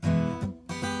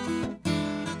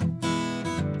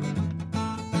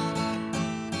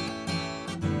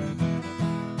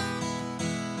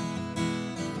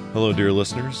Hello, dear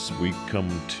listeners. We come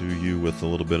to you with a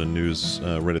little bit of news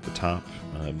right at the top.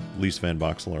 Lise Van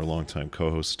Boxel, our longtime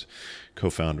co-host,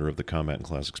 co-founder of the Combat and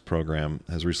Classics program,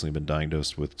 has recently been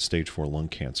diagnosed with stage 4 lung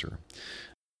cancer.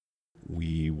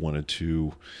 We wanted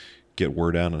to get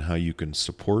word out on how you can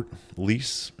support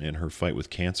Lise in her fight with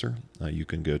cancer. You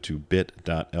can go to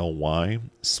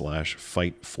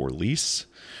bit.ly/fightforlise.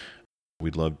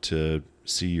 We'd love to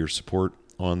see your support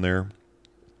on there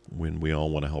when we all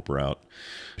want to help her out.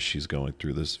 She's going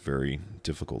through this very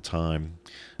difficult time.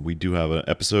 We do have an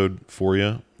episode for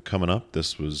you coming up.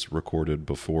 This was recorded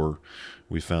before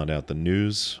we found out the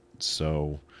news,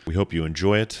 so we hope you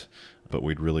enjoy it, but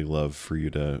we'd really love for you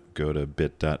to go to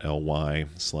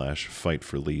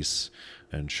bit.ly/fightforlise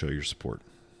and show your support.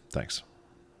 Thanks.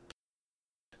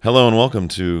 Hello and welcome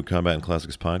to Combat and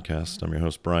Classics Podcast. I'm your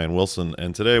host, Brian Wilson,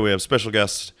 and today we have special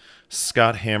guest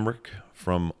Scott Hambrick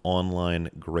from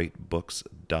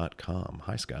OnlineGreatBooks.com.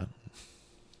 Hi, Scott.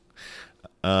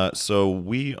 So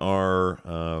we are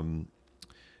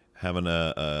having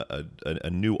a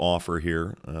new offer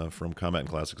here from Combat and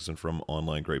Classics and from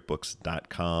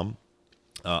OnlineGreatBooks.com.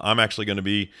 I'm actually going to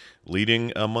be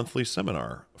leading a monthly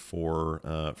seminar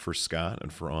for Scott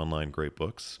and for Online Great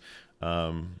Books.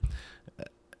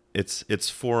 It's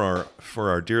for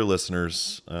our dear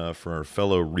listeners, for our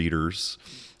fellow readers.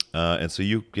 And so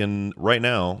you can right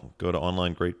now go to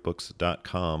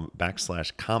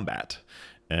onlinegreatbooks.com/combat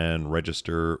and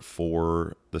register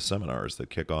for the seminars that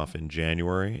kick off in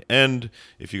January. And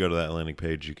if you go to that landing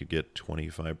page, you could get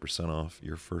 25% off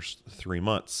your first 3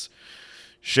 months.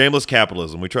 Shameless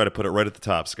capitalism. We try to put it right at the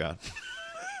top, Scott.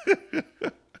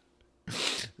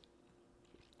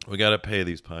 We got to pay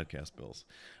these podcast bills.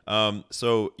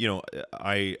 So, you know,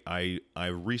 I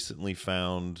recently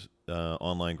found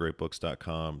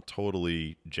OnlineGreatBooks.com,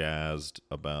 totally jazzed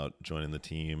about joining the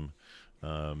team,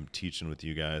 teaching with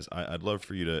you guys. I'd love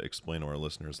for you to explain to our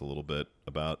listeners a little bit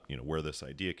about, you know, where this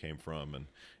idea came from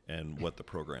and what the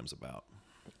program's about.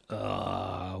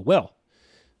 Well,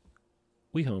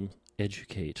 we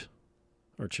educate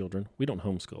our children. We don't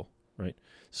homeschool, right?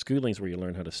 Schooling's where you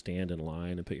learn how to stand in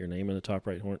line and put your name in the top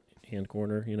right hand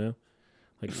corner, you know?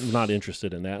 Like, I'm not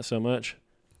interested in that so much.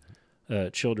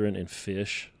 Children and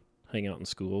fish hang out in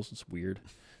schools. It's weird.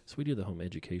 So we do the home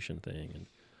education thing.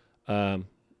 And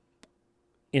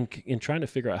in trying to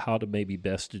figure out how to maybe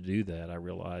best to do that, I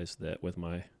realized that with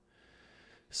my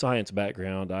science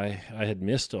background, I had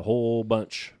missed a whole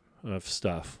bunch of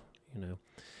stuff, you know.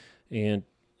 And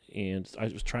I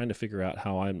was trying to figure out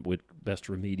how I would best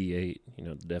remediate, you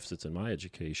know, the deficits in my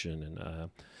education.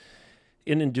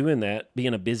 And in doing that,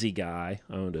 being a busy guy,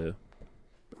 I owned a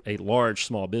large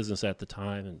small business at the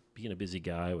time, and being a busy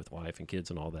guy with wife and kids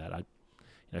and all that, I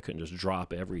couldn't just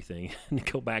drop everything and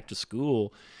go back to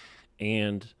school.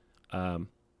 And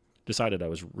decided I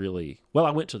was I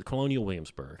went to the Colonial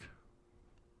Williamsburg.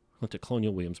 And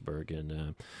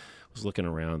was looking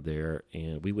around there,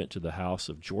 and we went to the house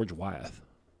of George Wyeth.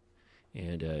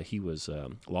 And he was a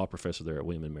law professor there at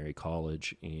William and Mary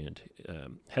College, and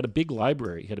had a big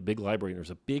library. He had a big library, and there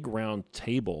was a big round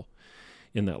table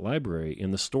in that library.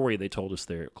 And the story they told us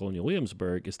there at Colonial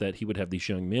Williamsburg is that he would have these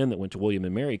young men that went to William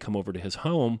and Mary come over to his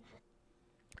home,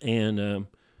 and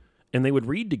they would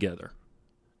read together.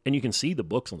 And you can see the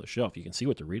books on the shelf. You can see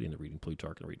what they're reading. They're reading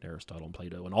Plutarch, and they're reading Aristotle and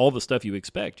Plato, and all the stuff you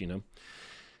expect, you know.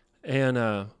 And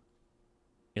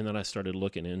then I started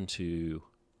looking into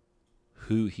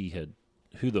who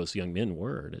those young men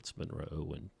were. And it's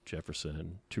Monroe and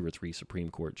Jefferson, 2 or 3 Supreme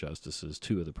Court justices,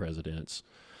 2 of the presidents.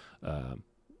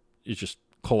 It's just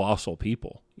colossal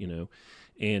people, you know.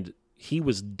 And he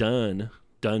was done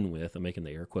with, I'm making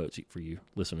the air quotes for you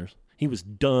listeners, he was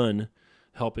done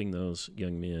helping those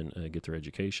young men get their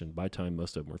education by the time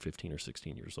most of them were 15 or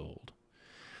 16 years old.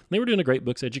 And they were doing a great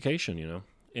books education, you know.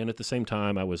 And at the same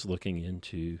time, I was looking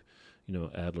into, you know,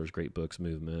 Adler's Great Books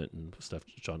movement and stuff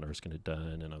John Erskine had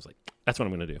done, and I was like, that's what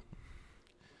I'm going to do.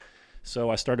 So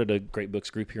I started a Great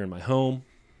Books group here in my home,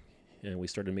 and we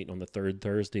started meeting on the 3rd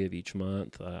Thursday of each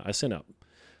month. I sent out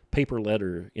paper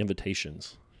letter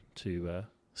invitations to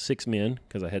 6 men,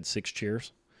 because I had 6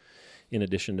 chairs, in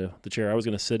addition to the chair I was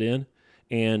going to sit in,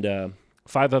 and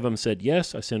 5 of them said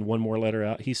yes. I sent one more letter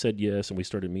out. He said yes, and we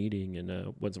started meeting, and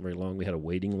it wasn't very long. We had a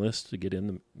waiting list to get in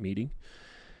the meeting,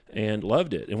 and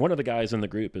loved it. And one of the guys in the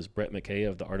group is Brett McKay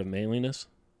of The Art of Manliness.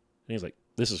 And he's like,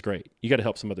 this is great. You got to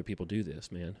help some other people do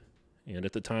this, man. And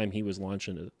at the time, he was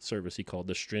launching a service he called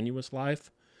The Strenuous Life,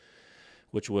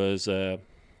 which is an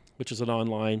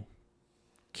online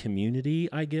community,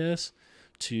 I guess,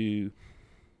 to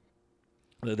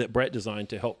that Brett designed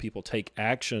to help people take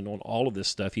action on all of this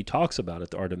stuff. He talks about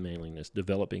it, the art of manliness,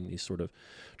 developing these sort of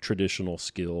traditional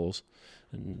skills,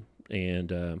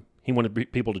 and he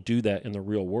wanted people to do that in the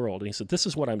real world. And he said, "This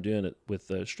is what I'm doing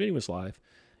with Strenuous Life.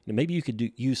 And maybe you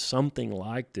could use something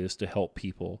like this to help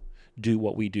people do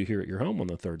what we do here at your home on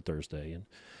the third Thursday." And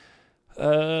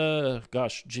early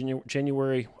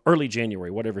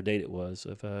January, whatever date it was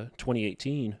of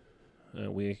 2018.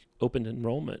 We opened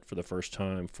enrollment for the first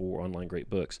time for Online Great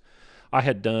Books. I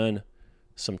had done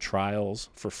some trials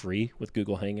for free with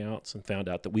Google Hangouts and found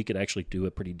out that we could actually do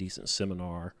a pretty decent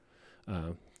seminar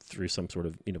through some sort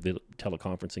of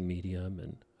teleconferencing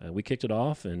medium, and we kicked it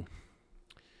off, and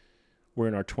we're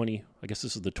in our I guess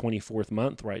this is the 24th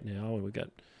month right now, and we've got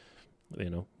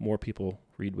more people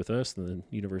read with us than the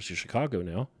University of Chicago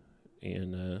now,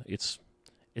 and it's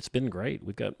been great.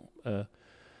 We've got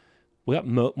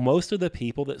most of the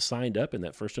people that signed up in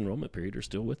that first enrollment period are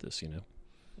still with us,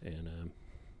 and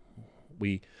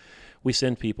we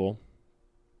send people,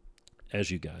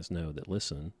 as you guys know that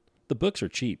listen, the books are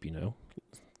cheap,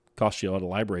 cost you a lot of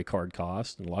library card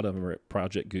costs, and a lot of them are at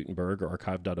Project Gutenberg or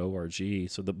archive.org,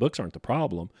 so the books aren't the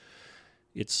problem.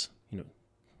 It's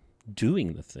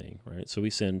doing the thing, right? So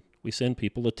we send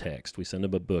people a text, we send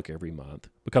them a book every month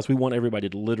because we want everybody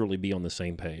to literally be on the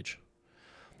same page.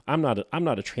 I'm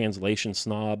not a translation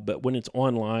snob, but when it's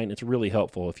online, it's really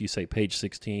helpful. If you say page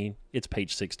 16, it's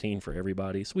page 16 for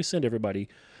everybody. So we send everybody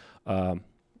the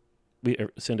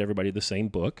same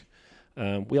book.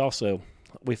 We've also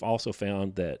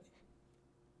found that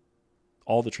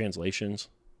all the translations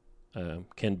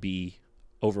can be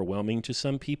overwhelming to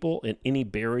some people, and any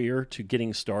barrier to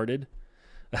getting started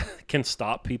can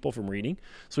stop people from reading.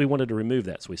 So we wanted to remove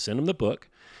that. So we send them the book.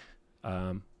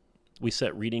 We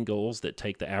set reading goals that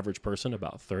take the average person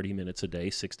about 30 minutes a day,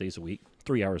 6 days a week,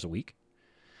 3 hours a week.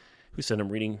 We send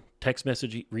them text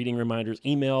message reading reminders,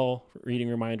 email reading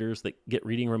reminders, that get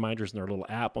reading reminders in their little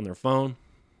app on their phone.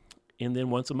 And then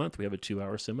once a month, we have a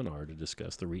 2-hour seminar to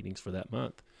discuss the readings for that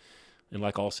month. And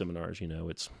like all seminars,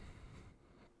 it's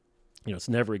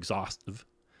never exhaustive.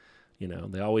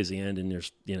 They always end, and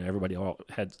there's, everybody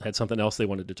had something else they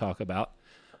wanted to talk about.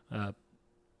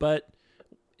 But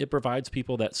it provides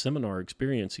people that seminar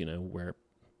experience, where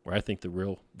I think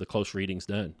the close reading's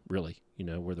done, really,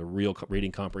 where the real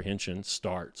reading comprehension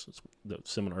starts. It's the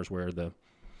seminars where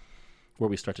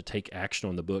we start to take action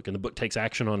on the book, and the book takes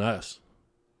action on us.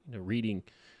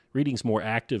 Reading's more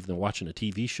active than watching a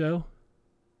TV show,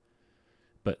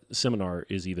 but the seminar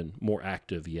is even more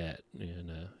active yet.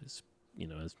 And as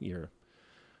you're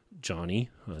Johnny,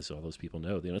 as all those people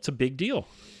know, it's a big deal.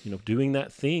 Doing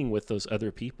that thing with those other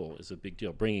people is a big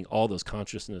deal. Bringing all those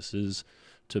consciousnesses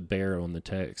to bear on the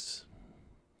text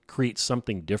creates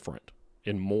something different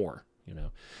and more.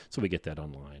 So we get that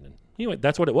online, and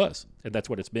that's what it was, and that's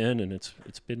what it's been, and it's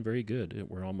been very good.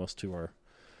 We're almost to our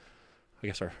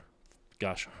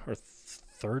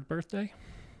third birthday.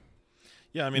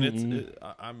 Yeah, I mean,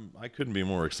 I couldn't be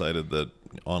more excited that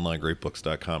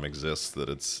OnlineGreatBooks.com exists, that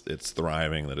it's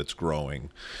thriving, that it's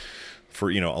growing,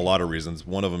 for a lot of reasons.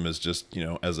 One of them is just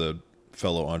as a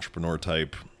fellow entrepreneur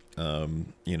type,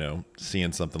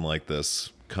 seeing something like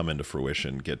this come into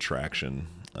fruition, get traction,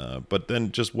 but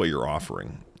then just what you're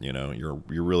offering. You're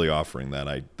really offering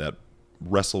that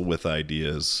wrestle with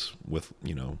ideas with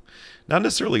not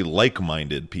necessarily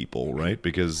like-minded people, right?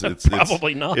 Because it's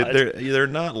probably not. They're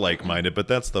not like-minded, but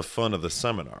that's the fun of the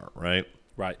seminar, right?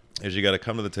 Right. Is you got to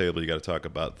come to the table, you got to talk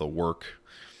about the work,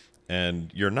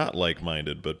 and you're not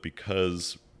like-minded, but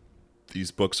because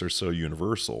these books are so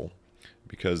universal,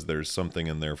 because there's something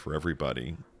in there for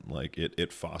everybody, like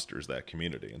it fosters that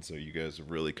community. And so you guys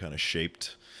have really kind of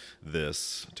shaped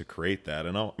this to create that.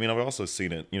 And I've also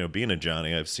seen it, being a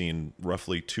Johnny, I've seen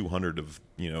roughly 200 of,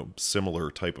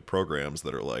 similar type of programs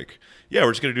that are like, yeah,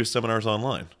 we're just going to do seminars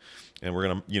online, and we're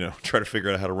going to, try to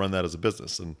figure out how to run that as a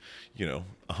business. And,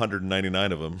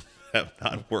 199 of them have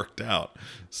not worked out.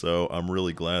 So I'm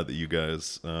really glad that you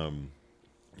guys, are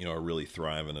really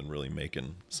thriving and really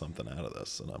making something out of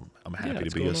this. And I'm happy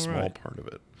to be a small part of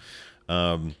it.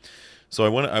 So I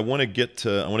want to get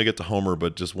to Homer,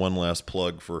 but just one last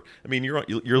plug for. I mean,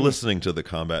 you're listening to the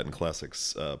Combat and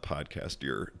Classics podcast,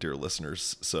 dear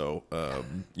listeners. So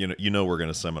we're going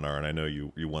to seminar, and I know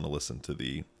you want to listen to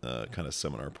the kind of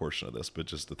seminar portion of this, but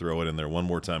just to throw it in there one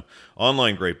more time,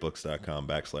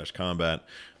 OnlineGreatBooks.com/combat.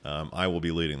 I will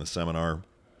be leading the seminar.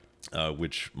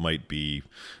 Which might be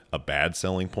a bad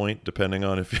selling point, depending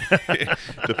on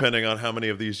depending on how many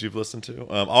of these you've listened to.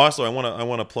 Also, I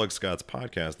want to plug Scott's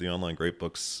podcast, the Online Great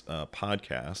Books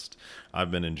podcast.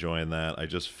 I've been enjoying that. I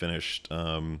just finished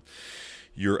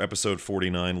your episode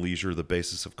 49, Leisure, the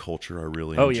Basis of Culture. I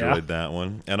really Oh, enjoyed yeah? that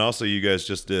one. And also, you guys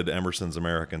just did Emerson's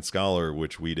American Scholar,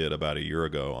 which we did about a year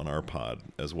ago on our pod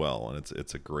as well. And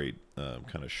it's a great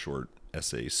kind of short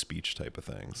essay speech type of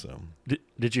thing. So,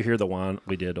 Did you hear the one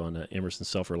we did on Emerson's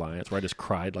Self-Reliance where I just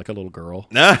cried like a little girl?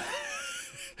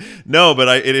 no,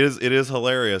 but it is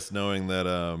hilarious knowing that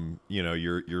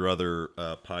your other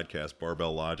podcast,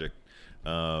 Barbell Logic,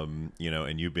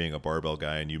 and you being a barbell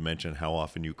guy, and you mentioned how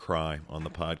often you cry on the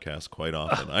podcast. Quite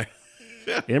often,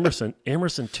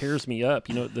 Emerson tears me up.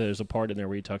 There's a part in there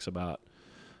where he talks about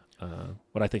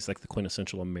what I think is like the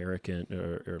quintessential American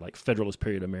or like Federalist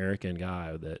period American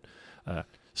guy that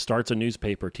starts a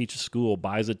newspaper, teaches school,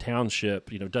 buys a township,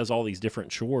 does all these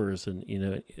different chores, and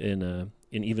and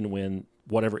even when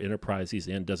whatever enterprise he's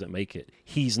in doesn't make it,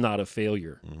 he's not a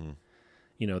failure. Mm-hmm.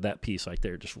 That piece right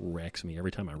there just wrecks me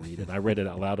every time I read it. I read it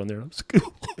out loud on there.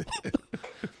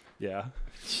 Yeah,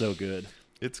 so good.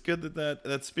 It's good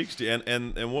that speaks to you.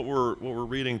 And what we're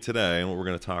reading today, and what we're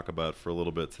going to talk about for a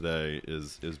little bit today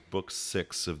is book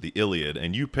 6 of the Iliad.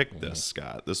 And you picked this,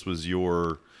 Scott. This was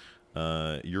your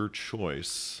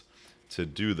choice to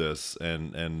do this.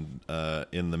 And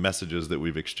in the messages that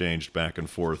we've exchanged back and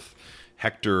forth,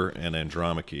 Hector and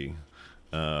Andromache.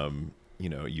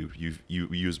 You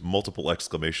use multiple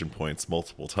exclamation points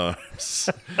multiple times.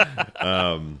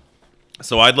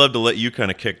 So I'd love to let you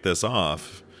kind of kick this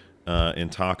off in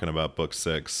talking about book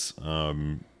 6,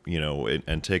 and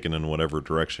taking in whatever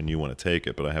direction you want to take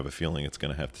it. But I have a feeling it's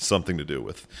going to have something to do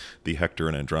with the Hector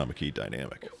and Andromache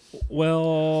dynamic.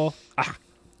 Well,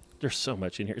 there's so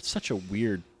much in here. It's such a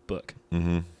weird book.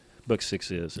 Mm-hmm. Book 6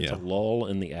 is. It's a lull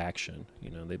in the action.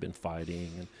 They've been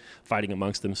fighting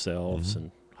amongst themselves, mm-hmm.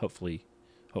 and hopefully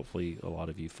a lot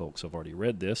of you folks have already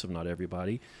read this, if not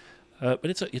everybody. But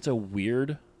it's a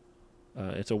weird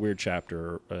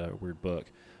chapter, weird book.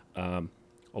 A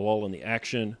lull in the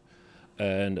action,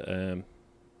 and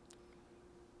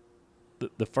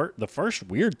the first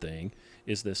weird thing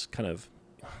is this kind of,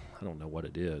 I don't know what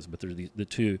it is, but there's the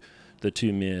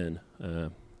two men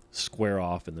square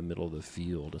off in the middle of the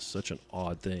field. It's such an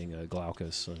odd thing.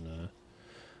 Glaucus and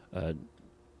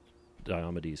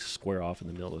Diomedes square off in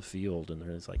the middle of the field, and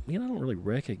it's like, man, I don't really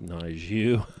recognize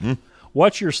you.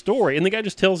 What's your story? And the guy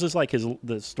just tells us like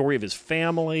the story of his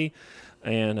family,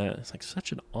 and it's like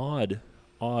such an odd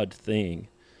thing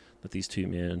that these two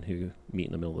men who meet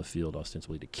in the middle of the field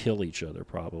ostensibly to kill each other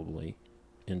probably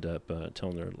end up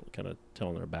telling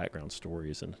their background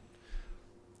stories and,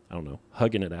 I don't know,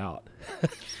 hugging it out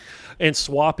and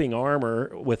swapping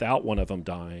armor without one of them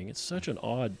dying. It's such an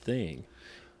odd thing.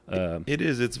 It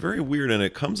is. It's very weird, and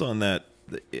it comes on that.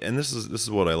 And this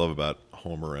is what I love about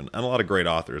Homer and a lot of great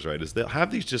authors, right? Is they'll have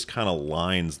these just kind of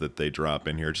lines that they drop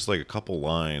in here, just like a couple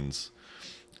lines,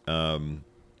 and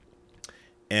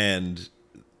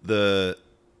the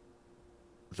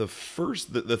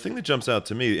thing that jumps out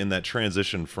to me in that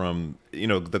transition from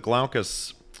the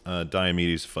Glaucus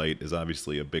Diomedes fight is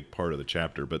obviously a big part of the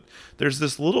chapter, but there's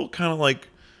this little kind of like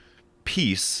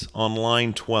piece on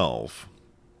line 12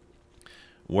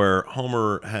 where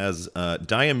Homer has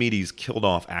Diomedes killed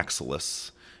off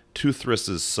Axylus,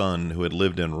 Teuthras' son, who had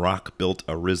lived in rock-built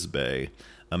Arisbe,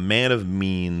 a man of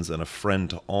means and a friend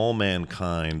to all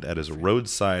mankind. At his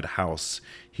roadside house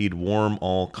he'd warm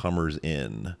all comers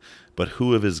in. But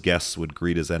who of his guests would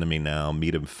greet his enemy now,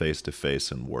 meet him face to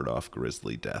face, and ward off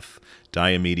grisly death?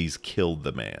 Diomedes killed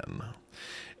the man.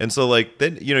 And so, like,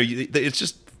 then, it's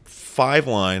just 5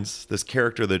 lines, this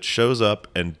character that shows up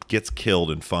and gets killed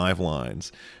in 5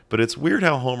 lines. But it's weird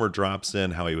how Homer drops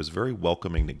in how he was very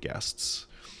welcoming to guests,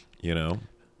 Yeah,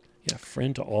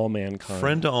 friend to all mankind.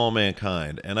 Friend to all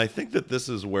mankind. And I think that this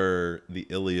is where the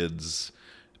Iliad's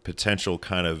potential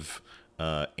kind of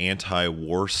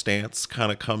anti-war stance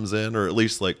kind of comes in, or at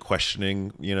least like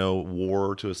questioning,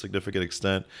 war to a significant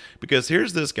extent. Because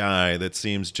here's this guy that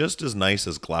seems just as nice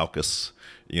as Glaucus,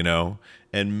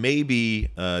 and maybe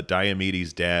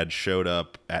Diomedes' dad showed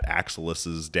up at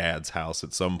Axylus's dad's house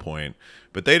at some point,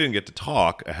 but they didn't get to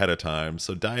talk ahead of time,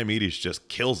 so Diomedes just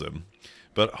kills him.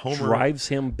 But Homer drives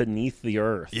him beneath the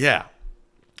earth. Yeah.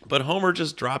 But Homer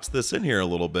just drops this in here a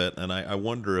little bit, and I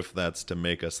wonder if that's to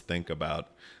make us think about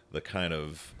the kind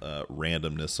of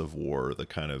randomness of war, the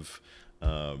kind of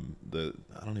I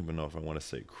don't even know if I want to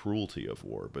say cruelty of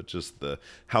war, but just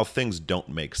how things don't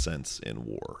make sense in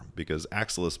war. Because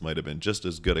Axylus might have been just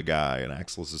as good a guy, and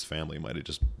Axylus's family might have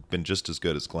just been just as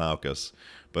good as Glaucus,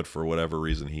 but for whatever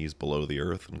reason he's below the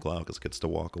earth, and Glaucus gets to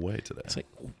walk away today. It's like,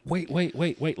 wait,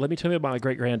 let me tell you about my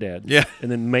great granddad. Yeah,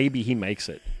 and then maybe he makes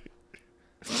it.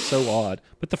 So odd,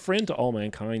 but the friend to all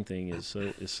mankind thing is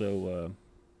so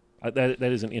that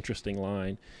is an interesting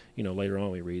line. Later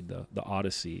on we read the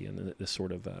Odyssey, and this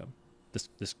sort of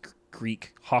this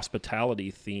Greek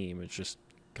hospitality theme. It just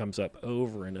comes up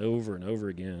over and over and over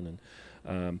again,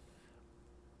 and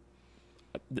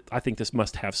I think this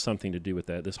must have something to do with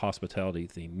that. This hospitality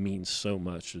theme means so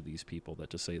much to these people, that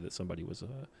to say that somebody was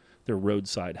their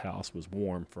roadside house was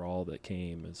warm for all that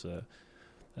came is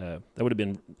that would have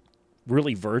been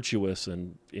really virtuous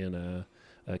and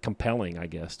compelling, I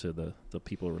guess, to the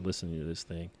people who are listening to this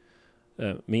thing.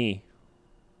 Me,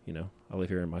 I live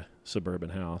here in my suburban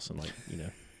house, and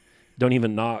don't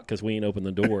even knock because we ain't opened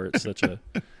the door. It's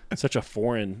such a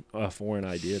foreign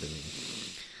idea to me.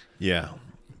 Yeah,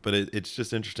 but it's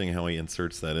just interesting how he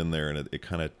inserts that in there, and it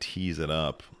kind of tees it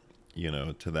up,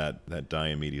 to that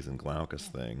Diomedes and Glaucus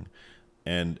thing,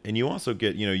 and you also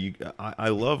get, I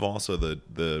love also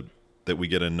that we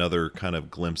get another kind of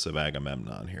glimpse of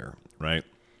Agamemnon here, right?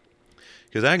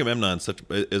 Because Agamemnon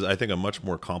is, I think, a much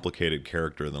more complicated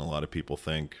character than a lot of people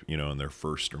think, in their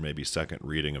first or maybe second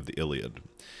reading of the Iliad.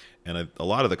 And a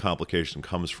lot of the complication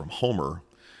comes from Homer,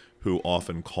 who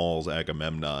often calls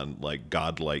Agamemnon like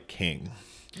godlike king,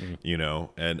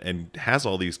 and has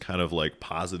all these kind of like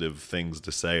positive things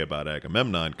to say about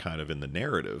Agamemnon kind of in the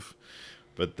narrative.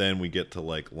 But then we get to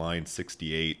like line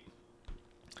 68,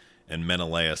 and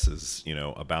Menelaus is,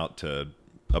 about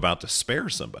to spare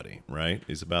somebody, right?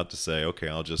 He's about to say, okay,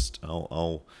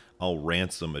 I'll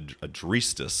ransom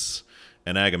Adrestus,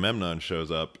 and Agamemnon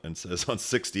shows up and says on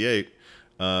 68,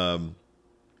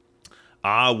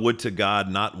 would to God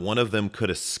not one of them could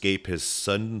escape his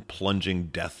sudden plunging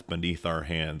death beneath our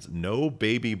hands. No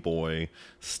baby boy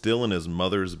still in his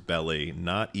mother's belly,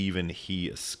 not even he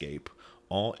escape.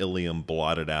 All Ilium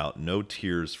blotted out, no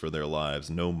tears for their lives,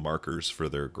 no markers for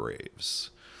their graves.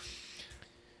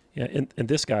 Yeah, and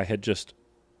this guy had just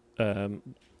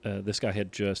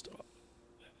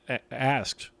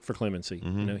asked for clemency.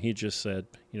 Mm-hmm. He just said,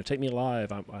 take me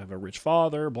alive. I have a rich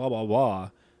father. Blah blah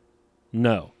blah.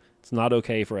 No, it's not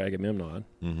okay for Agamemnon.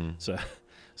 Mm-hmm.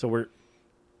 So we're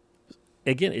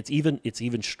again. It's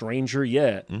even stranger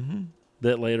yet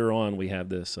that later on we have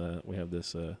this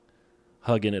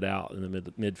hugging it out in the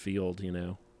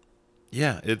midfield.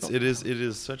 Yeah, it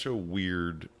is such a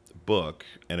weird book,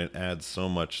 and it adds so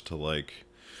much to like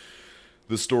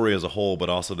the story as a whole, but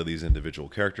also to these individual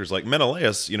characters. Like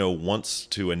Menelaus, wants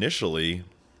to initially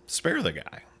spare the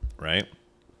guy, right?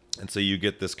 And so you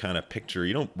get this kind of picture.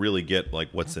 You don't really get like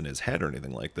what's in his head or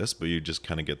anything like this, but you just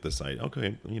kind of get this idea.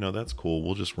 Okay, that's cool.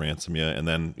 We'll just ransom you, and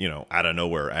then out of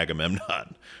nowhere,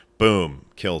 Agamemnon, boom,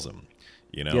 kills him.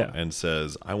 And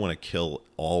says, I want to kill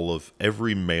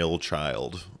every male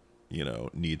child,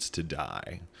 needs to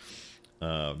die.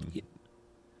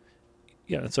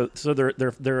 Yeah, so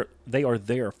they are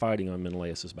there fighting on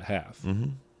Menelaus's behalf,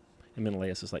 and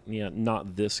Menelaus is like, yeah,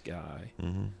 not this guy,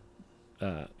 and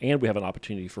we have an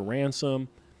opportunity for ransom.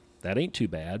 That ain't too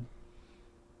bad.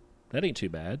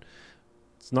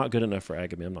 It's not good enough for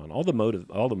Agamemnon. All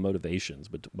the motivations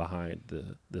behind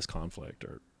this conflict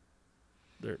are.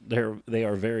 They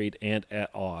are varied and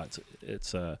at odds.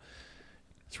 It's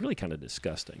really kind of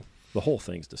disgusting. The whole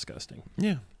thing's disgusting.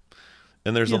 Yeah,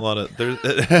 and there's a lot of there's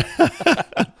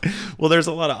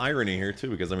a lot of irony here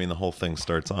too, because the whole thing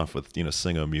starts off with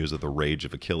sing, O Muse, of the rage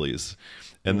of Achilles,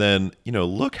 and then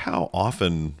look how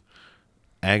often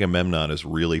Agamemnon is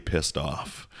really pissed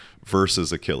off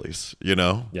versus Achilles.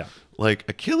 Yeah, like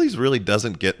Achilles really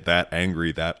doesn't get that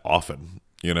angry that often.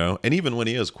 And even when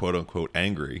he is quote unquote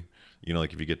angry.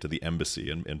 Like if you get to the embassy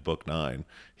in book 9,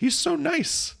 he's so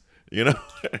nice, and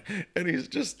he's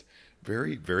just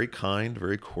very, very kind,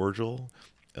 very cordial.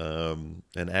 And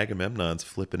Agamemnon's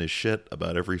flipping his shit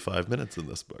about every 5 minutes in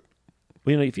this book.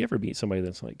 Well, if you ever meet somebody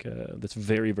that's like that's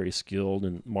very, very skilled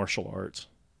in martial arts,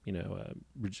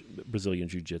 Brazilian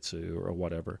jiu-jitsu or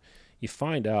whatever, you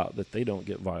find out that they don't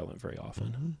get violent very often.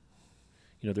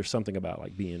 Mm-hmm. There's something about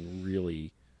like being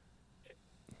really.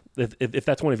 If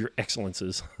that's one of your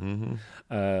excellences,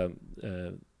 it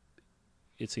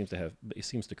seems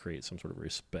to create some sort of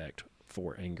respect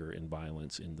for anger and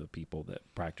violence in the people that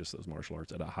practice those martial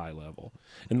arts at a high level.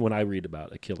 And when I read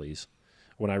Achilles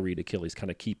kind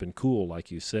of keeping cool,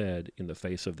 like you said, in the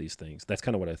face of these things, that's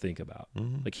kind of what I think about.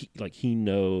 Mm-hmm. He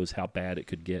knows how bad it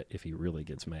could get if he really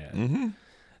gets mad. Mm-hmm.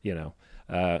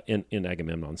 And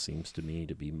Agamemnon seems to me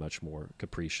to be much more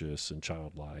capricious and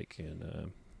childlike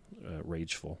and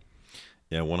rageful.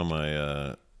 Yeah, one of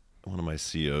my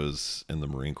COs in the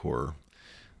Marine Corps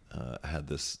had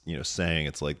this saying.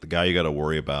 It's like the guy you got to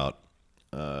worry about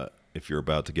if you're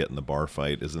about to get in the bar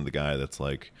fight, isn't the guy that's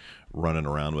like running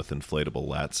around with inflatable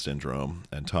lat syndrome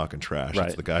and talking trash. Right.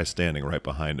 It's the guy standing right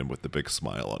behind him with the big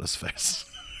smile on his face.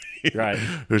 Right.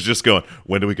 Who's just going,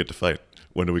 when do we get to fight?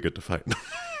 When do we get to fight?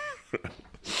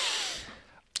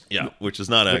 Yeah, which is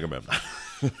not Agamemnon.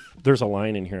 There's a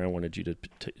line in here I wanted you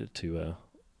to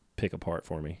pick apart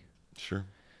for me. Sure.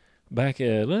 Back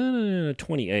at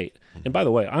 28. And by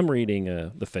the way, I'm reading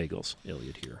the Fagles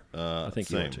Iliad here. I think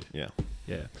you are Same. too. Yeah.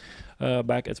 Yeah.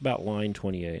 Back, it's about line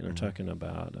 28, and they're talking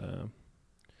about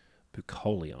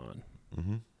bucolion.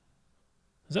 Mm-hmm.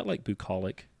 Is that like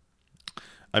bucolic?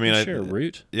 I mean, Share a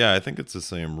root? Yeah, I think it's the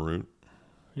same root.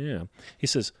 Yeah. He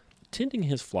says, tending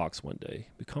his flocks one day,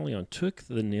 Bucolion took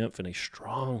the nymph in a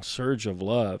strong surge of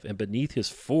love, and beneath his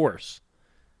force,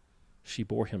 she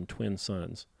bore him twin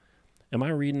sons. Am I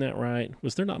reading that right?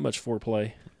 Was there not much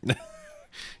foreplay?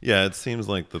 Yeah, it seems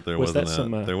like that there Was that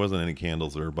there wasn't any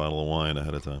candles or a bottle of wine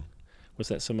ahead of time. Was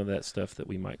that some of that stuff that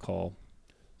we might call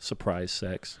surprise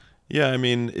sex? Yeah, I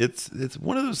mean, it's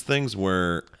one of those things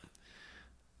where,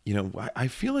 you know, I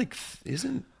feel like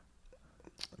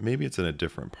maybe it's in a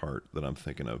different part that I'm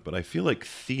thinking of, but I feel like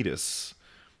Thetis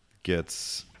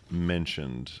gets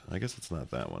mentioned. I guess it's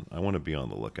not that one. I want to be on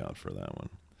the lookout for that one.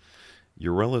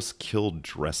 Euryalus killed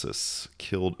Dressus,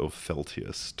 killed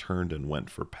Opheltius, turned and went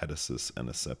for Pedasus and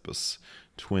Asepus,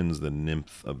 twins the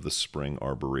nymph of the spring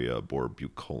Arborea bore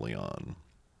Bucolion.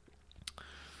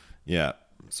 Yeah.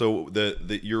 So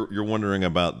you're wondering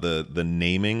about the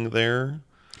naming there?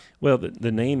 Well,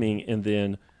 the naming, and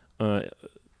then it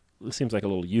seems like a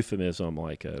little euphemism,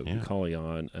 like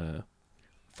Bucolion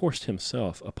forced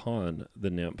himself upon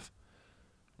the nymph.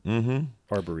 Mm-hmm.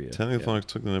 Arborea. Tending the flocks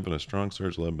took the nymph in a strong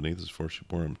surge love beneath his force. She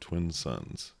bore him twin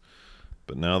sons.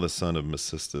 But now the son of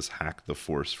Mecistus hacked the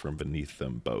force from beneath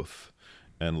them both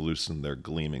and loosened their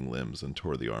gleaming limbs and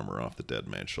tore the armor off the dead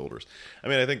man's shoulders. I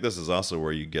mean, I think this is also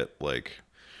where you get like...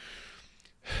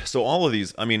 So all of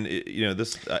these, I mean,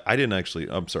 this, I didn't actually,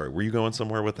 I'm sorry, were you going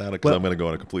somewhere with that? Because I'm going to go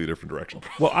in a completely different direction.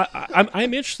 Well,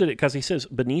 I'm interested in it because he says,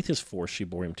 beneath his force, she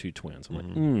bore him two twins. I'm like,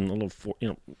 a little,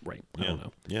 right, I don't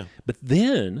know. Yeah. But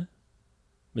then,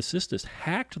 Mecistus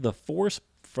hacked the force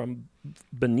from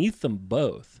beneath them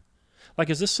both. Like,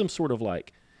 is this some sort of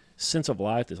like sense of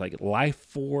life that's like life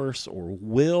force or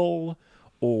will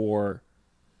or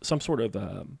some sort of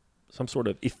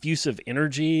effusive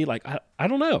energy? Like, I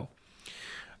don't know.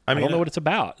 I don't know what it's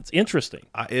about. It's interesting.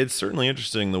 It's certainly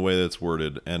interesting the way that's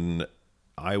worded, and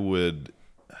I would...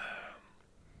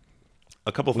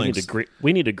 A couple things...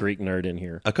 We need a Greek nerd in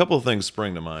here. A couple of things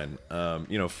spring to mind.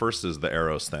 First is the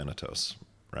Eros Thanatos,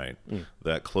 right?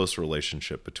 That close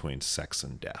relationship between sex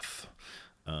and death.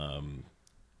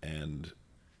 And,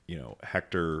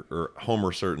 Hector, or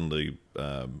Homer certainly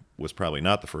was probably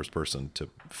not the first person to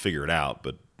figure it out,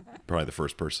 but probably the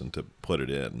first person to put it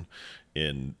in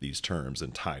these terms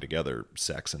and tie together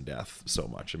sex and death so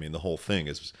much. I mean, the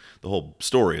whole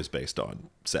story is based on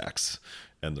sex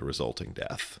and the resulting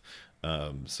death.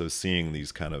 So seeing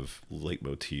these kind of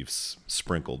leitmotifs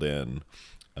sprinkled in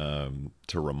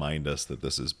to remind us that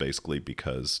this is basically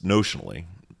notionally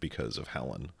because of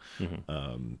Helen,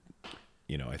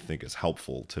 I think is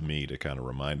helpful to me to kind of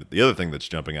remind it. The other thing that's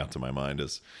jumping out to my mind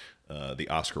is the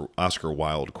Oscar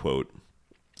Wilde quote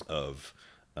of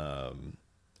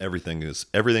everything is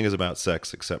about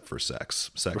sex except for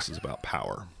sex. Sex is about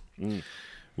power,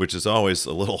 which is always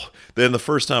a little. Then the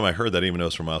first time I heard that, even though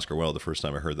it's from Oscar Wilde, the first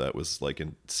time I heard that was like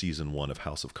in season 1 of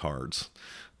House of Cards,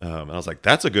 and I was like,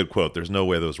 "That's a good quote." There's no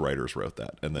way those writers wrote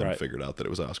that, and then figured out that it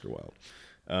was Oscar Wilde.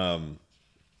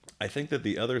 I think that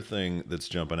the other thing that's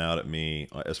jumping out at me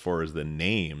as far as the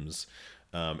names.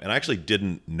 And I actually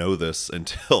didn't know this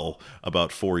until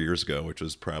about 4 years ago, which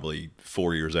was probably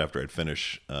 4 years after I'd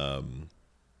finished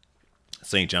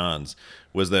St. John's,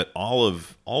 was that all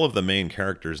of the main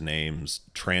characters' names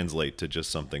translate to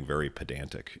just something very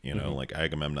pedantic. Like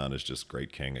Agamemnon is just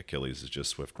great king, Achilles is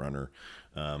just swift runner,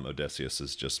 Odysseus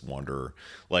is just wanderer.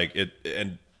 Like it,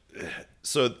 and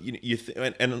so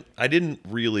and I didn't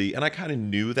really, and I kind of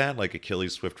knew that, like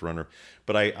Achilles, swift runner,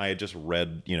 but I had just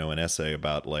read an essay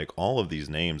about like all of these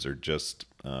names are just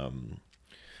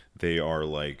they are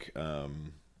like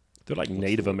they're like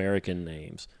Native American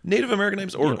names,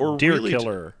 or deer really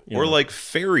killer, or like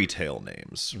fairy tale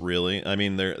names. Really, I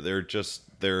mean they're just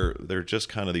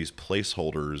kind of these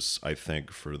placeholders, I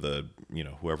think, for the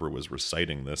whoever was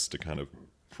reciting this to kind of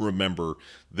remember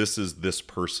this is this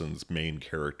person's main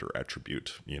character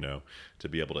attribute, to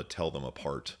be able to tell them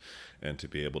apart and to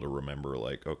be able to remember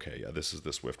like, okay, yeah, this is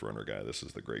the swift runner guy, this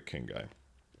is the great king guy.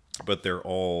 But they're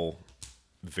all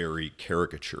very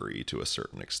caricature-y to a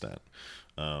certain extent.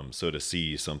 So to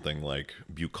see something like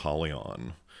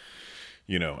Bucolion,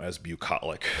 as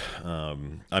bucolic.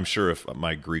 I'm sure if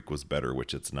my Greek was better,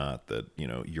 which it's not, that,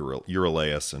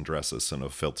 Euryalus and Dressus and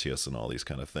Opheltius and all these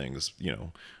kind of things,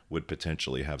 would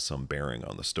potentially have some bearing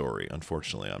on the story.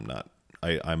 Unfortunately, I'm not.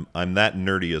 I'm that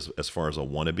nerdy as far as I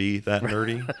want to be that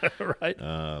nerdy. Right.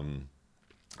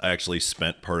 I actually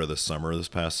spent part of this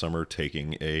past summer,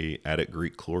 taking a Attic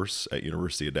Greek course at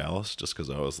University of Dallas, just because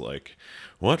I was like,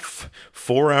 what,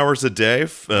 4 hours a day,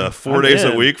 4 days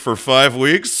a week for 5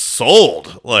 weeks?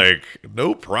 Sold. Like,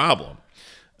 no problem.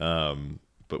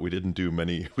 But we didn't do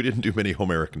many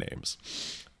Homeric names.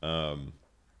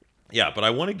 Yeah, but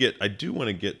I do want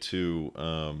to get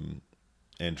to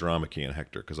Andromache and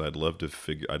Hector, because I'd love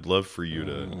for you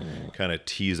to kind of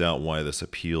tease out why this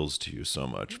appeals to you so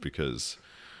much, because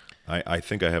I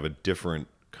think I have a different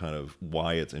kind of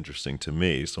why it's interesting to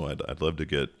me. So I'd love to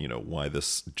get, why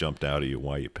this jumped out at you,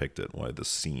 why you picked it, why this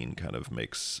scene kind of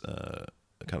resonates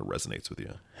with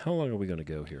you. How long are we going to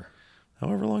go here?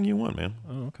 However long you want, man.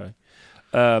 Oh, okay.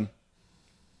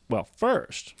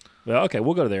 Okay,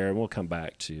 we'll go there and we'll come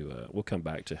back to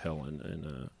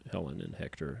Helen and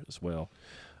Hector as well.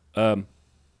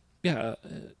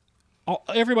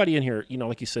 Everybody in here,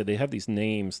 like you said, they have these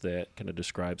names that kind of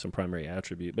describe some primary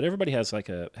attribute, but everybody has like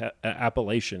a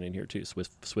appellation in here too.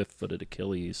 Swift-footed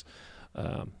Achilles,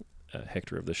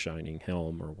 Hector of the shining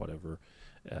helm, or whatever.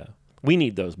 We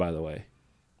need those, by the way.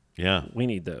 Yeah, we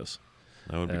need those.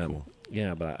 That would be cool.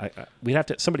 Yeah, but we'd have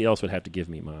to. Somebody else would have to give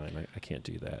me mine. I can't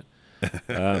do that.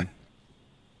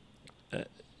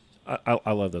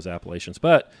 I love those appellations,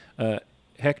 but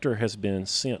Hector has been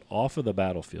sent off of the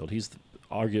battlefield. He's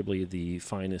arguably the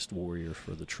finest warrior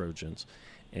for the Trojans,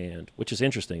 and which is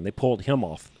interesting. They pulled him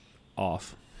off,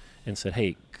 and said,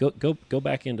 "Hey, go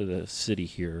back into the city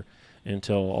here and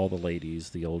tell all the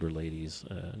ladies, the older ladies,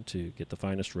 to get the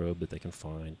finest robe that they can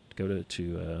find. Go to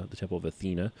the Temple of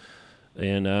Athena,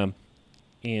 and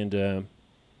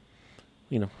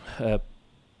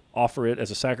offer it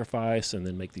as a sacrifice, and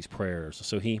then make these prayers."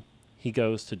 So he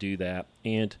goes to do that,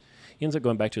 and he ends up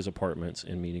going back to his apartments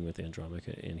and meeting with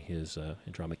Andromache and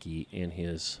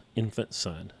his infant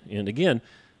son. And again,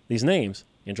 these names,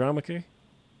 Andromache,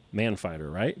 man fighter,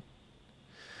 right?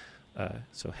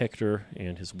 So Hector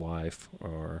and his wife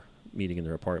are meeting in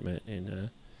their apartment, and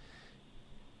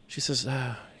she says,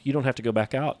 "You don't have to go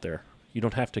back out there. You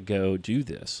don't have to go do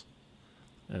this.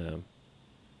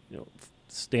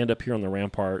 Stand up here on the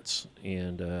ramparts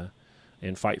and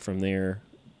fight from there.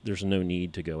 There's no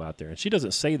need to go out there." And she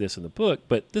doesn't say this in the book,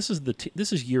 but this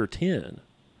is year 10.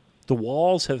 The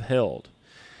walls have held.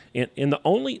 And the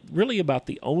only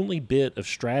bit of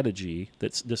strategy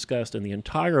that's discussed in the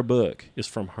entire book is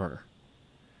from her.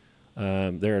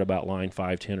 There at about line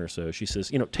 510 or so, she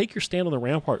says, "Take your stand on the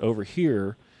rampart over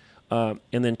here, and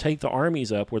then take the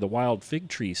armies up where the wild fig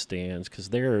tree stands, because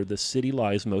there the city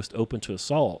lies most open to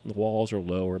assault. The walls are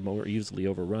low or more easily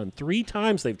overrun." 3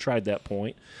 times they've tried that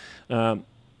point, but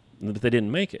they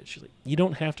didn't make it. She's like, "You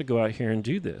don't have to go out here and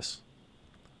do this.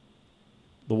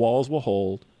 The walls will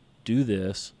hold. Do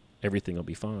this. Everything will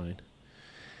be fine."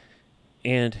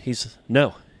 And he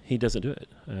doesn't do it.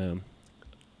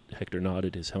 Hector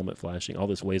nodded, his helmet flashing. "All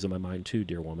this weighs on my mind too,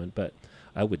 dear woman, but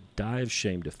I would die of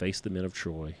shame to face the men of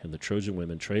Troy and the Trojan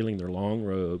women trailing their long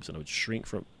robes, and I would shrink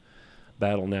from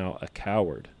battle now a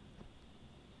coward."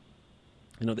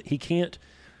 They can't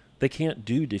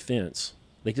do defense.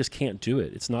 They just can't do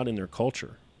it. It's not in their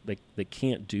culture. They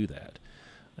can't do that.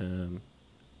 And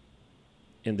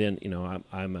then,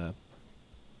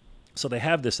 so they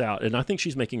have this out, and I think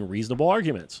she's making reasonable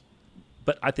arguments.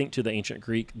 But I think to the ancient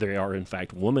Greek, they are, in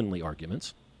fact, womanly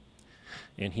arguments.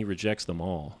 And he rejects them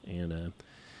all. And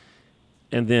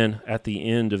then at the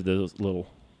end of the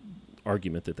little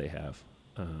argument that they have,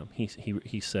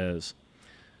 he says,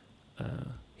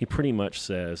 he pretty much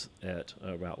says at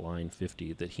about line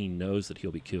 50 that he knows that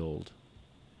he'll be killed,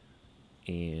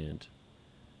 and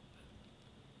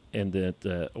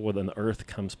that when the earth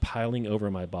comes piling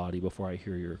over my body before I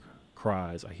hear your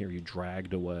cries, I hear you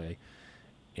dragged away.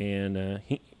 And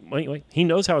he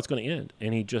knows how it's going to end,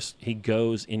 and he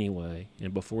goes anyway.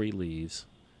 And before he leaves,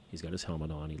 he's got his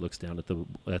helmet on. He looks down at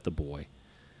the boy,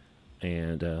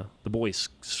 and the boy's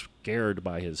scared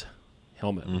by his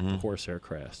helmet with the horsehair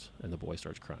crest, and the boy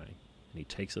starts crying, and he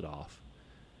takes it off,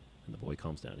 and the boy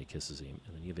calms down. He kisses him,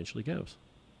 and then he eventually goes.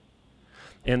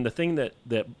 And the thing that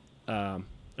the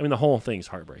whole thing's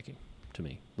heartbreaking to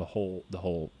me. The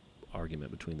whole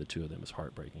argument between the two of them is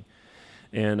heartbreaking,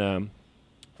 and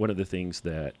one of the things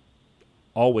that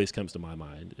always comes to my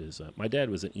mind is my dad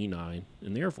was an E9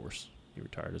 in the Air Force, He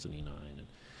retired as an E9.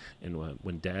 And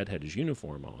when Dad had his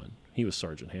uniform on, he was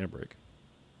Sergeant Hambrick.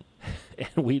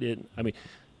 And we didn't, I mean,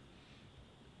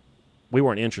 we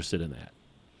weren't interested in that.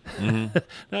 Mm-hmm.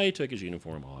 Now he took his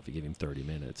uniform off. You give him 30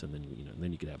 minutes, and then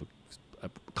then you could have a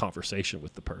conversation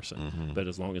with the person. Mm-hmm. But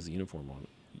as long as the uniform on,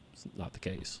 it's not the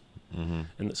case. Mm-hmm.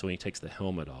 And so when he takes the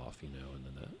helmet off,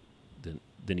 and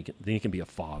then he can be a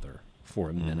father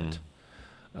for a minute.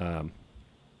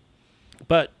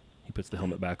 But he puts the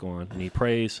helmet back on and he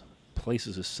prays,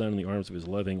 places his son in the arms of his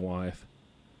loving wife,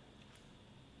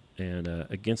 and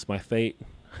against my fate,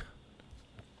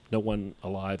 no one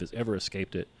alive has ever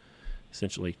escaped it.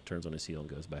 Essentially turns on his heel and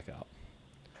goes back out.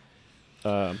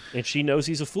 And she knows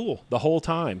he's a fool the whole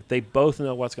time. They both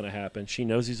know what's going to happen. She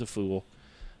knows he's a fool,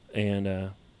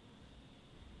 and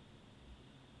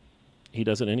he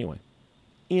does it anyway.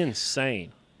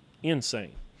 Insane.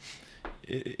 It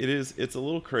is. It's a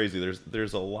little crazy.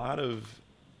 There's a lot of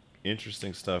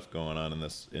interesting stuff going on in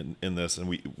this, and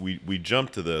we jump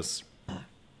to this.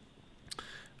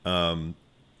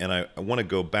 And I want to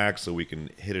go back so we can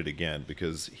hit it again,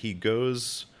 because he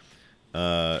goes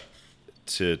to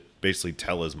basically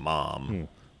tell his mom,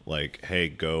 like, hey,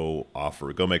 go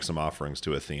make some offerings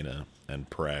to Athena and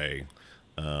pray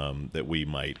that we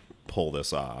might pull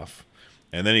this off.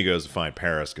 And then he goes to find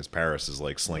Paris, because Paris is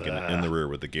like slinking in the rear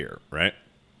with the gear, right?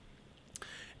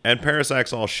 And Paris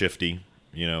acts all shifty,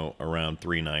 around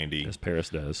 390. As Paris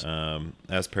does. And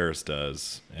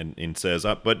says,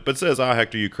 but says,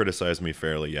 Hector, you criticize me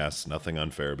fairly. Yes, nothing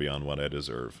unfair beyond what I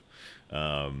deserve.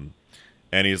 And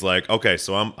he's like, okay,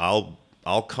 so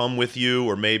I'll come with you,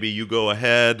 or maybe you go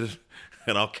ahead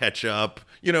and I'll catch up,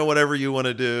 whatever you want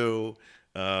to do.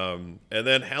 And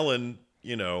then Helen,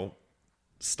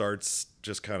 starts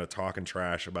just kind of talking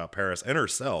trash about Paris and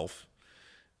herself,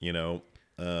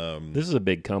 This is a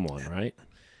big come on, right?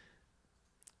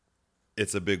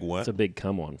 It's a big what? It's a big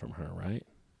come on from her, right?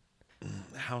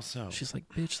 How so? She's like,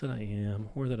 bitch that I am,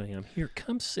 whore that I am. Here,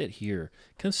 come sit here.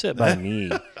 Come sit by me.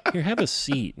 Here, have a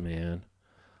seat, man.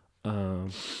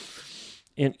 And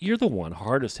you're the one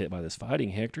hardest hit by this fighting,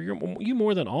 Hector. You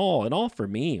more than all, and all for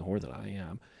me, whore that I am.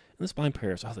 And this blind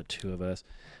Paris, the two of us.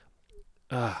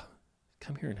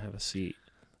 Come here and have a seat.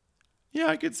 Yeah,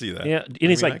 I could see that. Yeah, and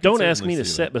he's like, don't ask me to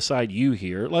sit beside you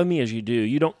here. Love me as you do.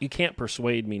 You can't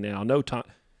persuade me now. No time.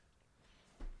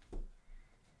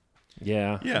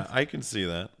 Yeah. Yeah, I can see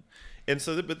that. And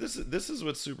so, but this is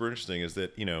what's super interesting is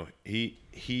that, he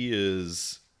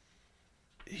is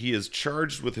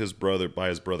charged with his brother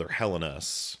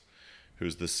Helenus,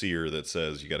 who's the seer that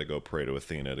says you got to go pray to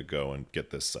Athena to go and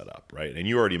get this set up, right? And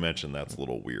you already mentioned that's a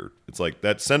little weird. It's like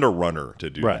that, send a runner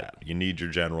to do that. You need your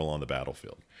general on the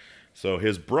battlefield. So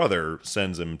his brother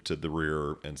sends him to the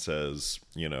rear and says,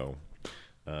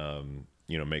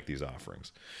 make these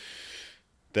offerings.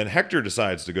 Then Hector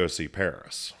decides to go see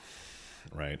Paris,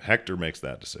 right? Hector makes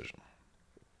that decision.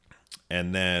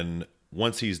 And then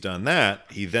once he's done that,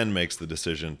 he then makes the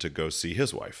decision to go see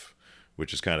his wife,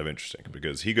 which is kind of interesting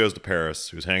because he goes to Paris,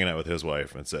 who's hanging out with his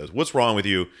wife, and says, what's wrong with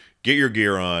you? Get your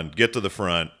gear on, get to the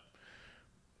front.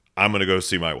 I'm going to go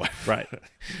see my wife. Right.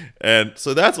 And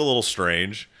so that's a little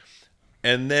strange.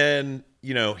 And then,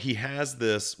 he has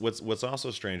this, what's also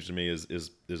strange to me is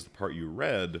the part you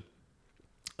read,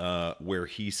 where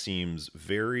he seems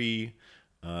very,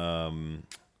 very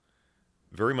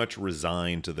much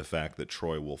resigned to the fact that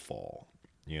Troy will fall.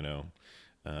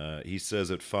 He says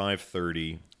at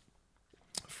 5:30,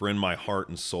 for in my heart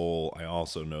and soul, I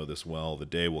also know this well. The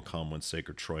day will come when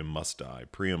sacred Troy must die.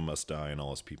 Priam must die and all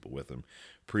his people with him.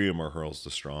 Priam hurls the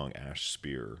strong ash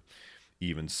spear.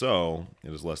 Even so,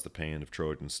 it is less the pain of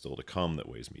Trojans still to come that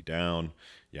weighs me down.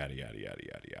 Yada, yada, yada,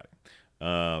 yada, yada.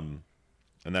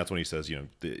 And that's when he says,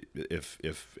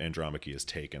 if Andromache is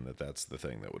taken, that's the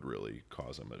thing that would really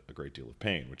cause him a great deal of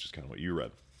pain, which is kind of what you read.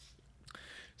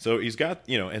 So he's got,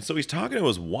 and so he's talking to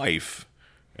his wife,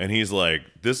 and he's like,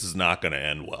 this is not going to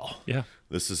end well. Yeah.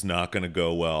 This is not going to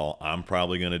go well. I'm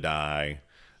probably going to die.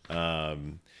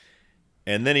 And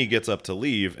then he gets up to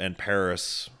leave, and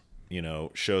Paris,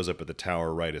 shows up at the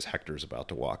tower right as Hector's about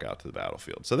to walk out to the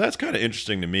battlefield. So that's kind of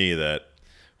interesting to me that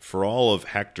for all of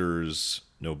Hector's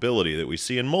nobility that we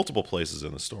see in multiple places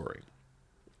in the story,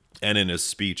 and in his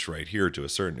speech right here to a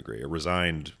certain degree, a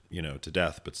resigned, to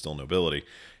death, but still nobility,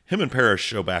 him and Paris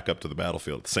show back up to the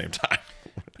battlefield at the same time.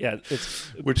 Yeah,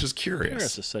 which is curious.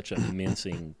 Paris is such a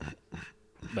mincing.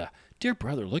 Dear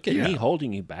brother, look at me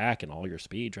holding you back in all your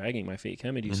speed, dragging my feet,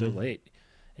 coming to you so late,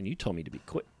 and you told me to be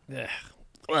quick.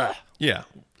 Yeah,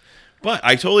 but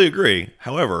I totally agree.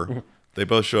 However, they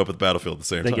both show up at the battlefield at the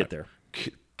same time. They get there.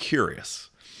 Curious.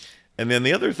 And then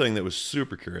the other thing that was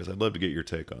super curious, I'd love to get your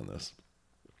take on this,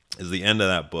 is the end of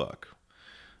that book,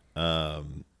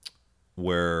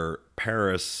 where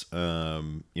Paris,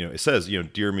 it says,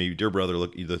 dear brother,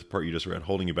 look, the part you just read,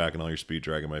 holding you back in all your speed,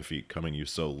 dragging my feet, coming you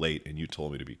so late, and you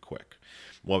told me to be quick.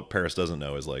 What Paris doesn't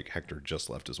know is like Hector just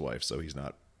left his wife, so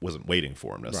wasn't waiting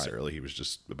for him necessarily. Right. He was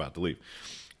just about to leave,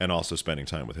 and also spending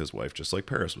time with his wife, just like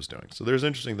Paris was doing. So there's an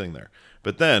interesting thing there.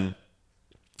 But then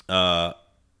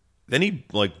he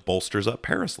like bolsters up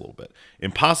Paris a little bit.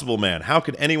 Impossible man, how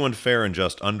could anyone fair and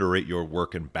just underrate your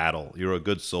work in battle? You're a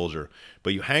good soldier,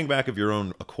 but you hang back of your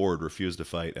own accord, refuse to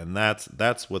fight, and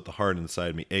that's what the heart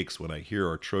inside me aches when I hear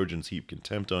our Trojans heap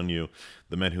contempt on you,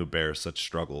 the men who bear such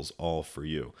struggles all for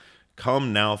you.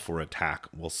 Come now for attack.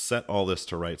 We'll set all this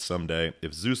to right someday.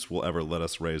 If Zeus will ever let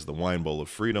us raise the wine bowl of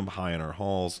freedom high in our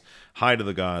halls, high to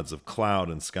the gods of cloud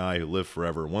and sky who live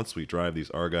forever, once we drive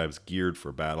these Argives geared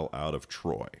for battle out of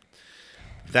Troy.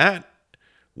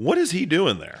 What is he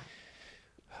doing there?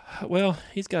 Well,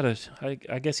 he's got to,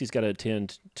 I guess he's got to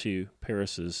attend to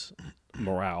Paris's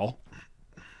morale.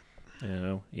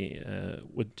 He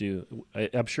would do,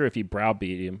 I'm sure if he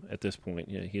browbeat him at this point,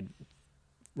 he'd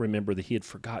remember that he had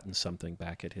forgotten something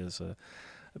back at his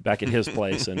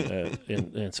place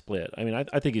and Split. I mean,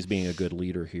 I think he's being a good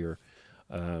leader here,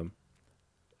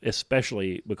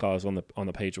 especially because on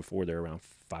the page before there, around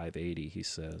 580, he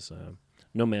says,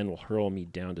 "No man will hurl me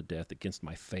down to death against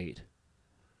my fate."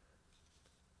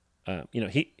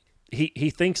 He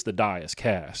thinks the die is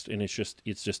cast, and it's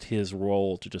just his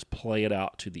role to just play it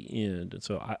out to the end. And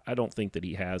so I don't think that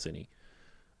he has any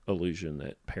illusion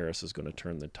that Paris is going to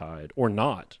turn the tide or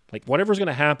not. Like whatever's going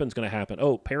to happen is going to happen.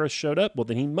 Oh, Paris showed up. Well,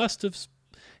 then he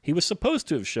was supposed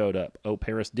to have showed up. Oh,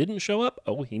 Paris didn't show up.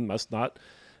 Oh, he must not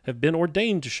have been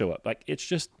ordained to show up. Like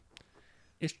it's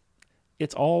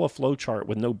all a flow chart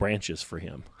with no branches for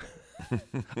him.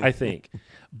 I think,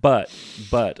 but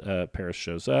Paris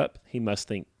shows up. He must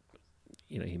think,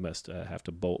 he must have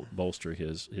to bolster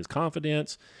his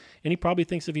confidence, and he probably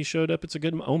thinks if he showed up, it's a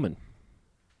good omen.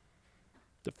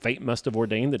 The fate must have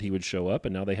ordained that he would show up,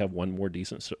 and now they have one more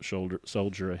decent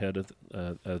soldier ahead of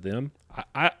them.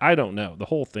 I don't know. The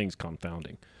whole thing's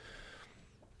confounding.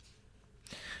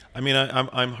 I mean,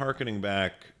 I'm hearkening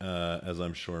back, as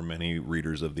I'm sure many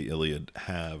readers of the Iliad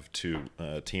have, to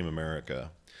Team America,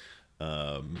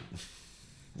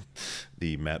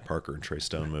 the Matt Parker and Trey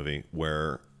Stone movie,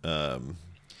 where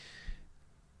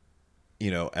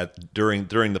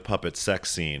during the puppet sex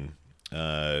scene,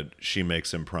 she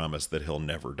makes him promise that he'll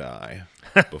never die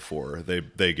before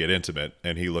they get intimate,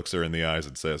 and he looks her in the eyes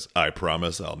and says, "I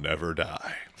promise I'll never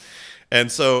die."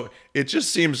 And so it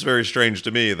just seems very strange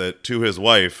to me that to his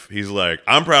wife, he's like,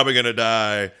 "I'm probably going to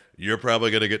die. You're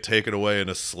probably going to get taken away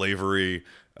into slavery.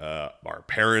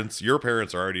 Your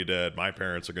parents are already dead. My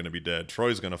parents are going to be dead.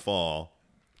 Troy's going to fall."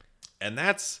 And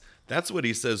that's what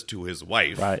he says to his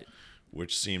wife, right?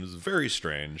 Which seems very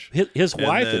strange. His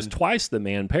wife is twice the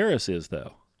man Paris is,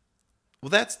 though. Well,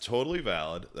 that's totally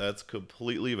valid. That's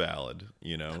completely valid.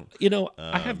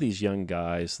 I have these young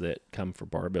guys that come for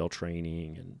barbell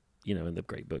training and, in the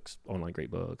great books, online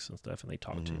great books and stuff, and they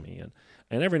talk to me.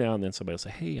 And every now and then somebody will say,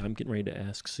 "Hey, I'm getting ready to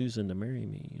ask Susan to marry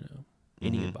me,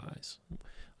 any advice?"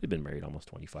 We've been married almost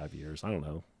 25 years. I don't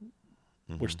know.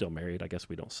 We're still married. I guess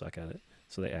we don't suck at it.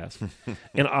 So they ask.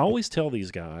 And I always tell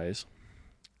these guys,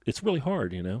 it's really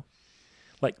hard,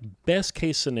 Like, best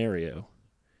case scenario,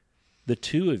 the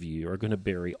two of you are going to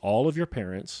bury all of your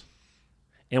parents,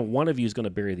 and one of you is going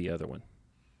to bury the other one.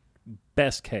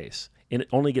 Best case. And it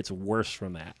only gets worse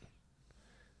from that.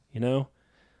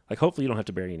 Like, hopefully you don't have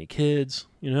to bury any kids,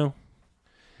 I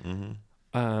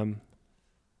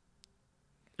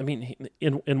mean,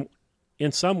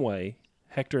 in some way,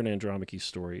 Hector and Andromache's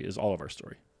story is all of our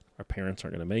story. Our parents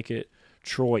aren't going to make it.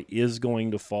 Troy is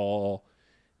going to fall.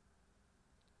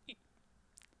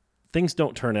 Things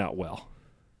don't turn out well.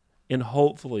 And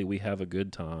hopefully we have a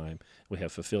good time. We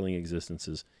have fulfilling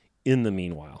existences in the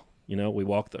meanwhile. We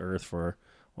walk the earth for,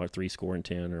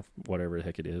 70 or whatever the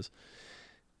heck it is.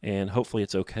 And hopefully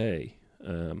it's okay.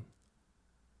 There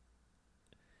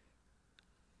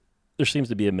seems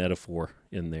to be a metaphor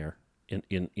in there,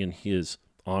 in his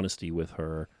honesty with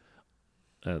her,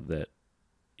 that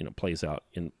plays out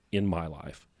in my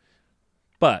life.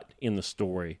 But in the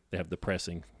story, they have the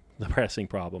pressing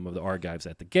problem of the Argives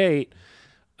at the gate.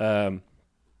 I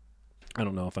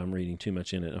don't know if I'm reading too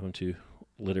much in it onto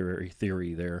literary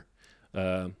theory there.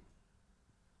 But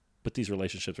these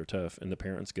relationships are tough, and the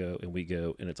parents go and we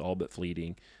go, and it's all but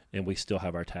fleeting, and we still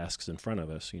have our tasks in front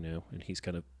of us, and he's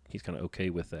kind of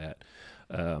okay with that.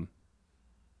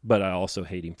 But I also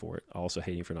hate him for it. I also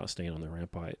hate him for not staying on the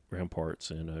ramparts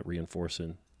and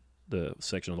reinforcing the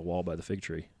section of the wall by the fig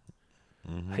tree.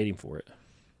 Mm-hmm. I hate him for it.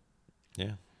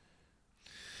 Yeah.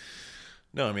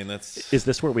 No, I mean, that's... Is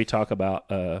this where we talk about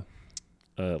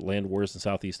land wars in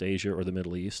Southeast Asia or the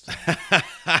Middle East?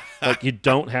 Like, you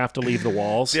don't have to leave the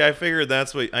walls. See, I figured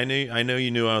that's what I knew. I know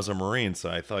you knew I was a Marine, so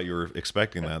I thought you were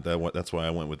expecting that. That's why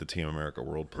I went with the Team America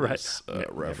World Police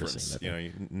reference. You know,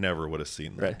 you never would have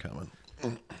seen that coming.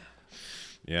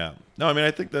 Yeah. No, I mean,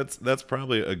 I think that's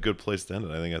probably a good place to end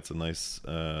it. I think that's a nice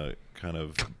kind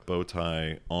of bow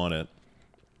tie on it.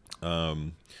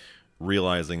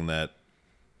 Realizing that,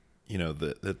 you know,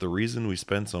 that the reason we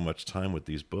spend so much time with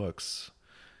these books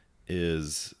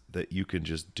is that you can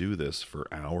just do this for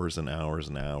hours and hours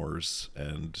and hours.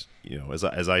 And, you know,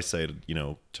 as I say, you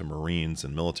know, to Marines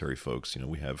and military folks, you know,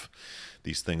 we have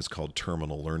these things called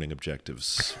terminal learning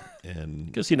objectives. And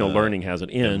because, you know, learning has an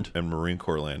end. And Marine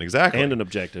Corps land. Exactly. And an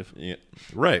objective. Yeah,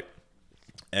 right.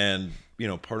 And, you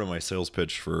know, part of my sales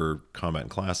pitch for Combat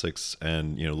and Classics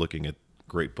and, you know, looking at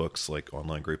great books like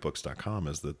onlinegreatbooks.com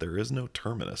is that there is no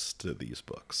terminus to these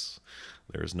books.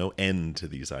 There is no end to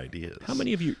these ideas. How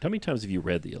many times have you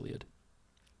read the Iliad?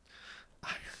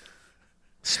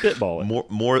 Spitball it.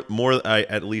 More.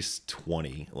 At least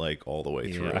 20, like all the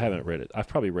way through. I haven't read it. I've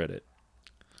probably read it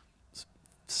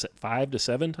 5 to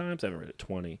 7 times. I haven't read it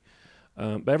 20.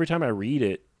 But every time I read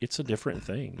it, it's a different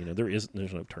thing. You know, there's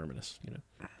no terminus. You know,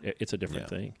 it's a different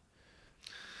thing.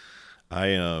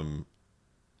 Have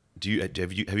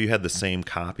you had the same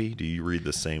copy? Do you read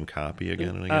the same copy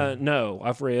again and again? No,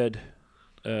 I've read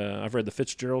the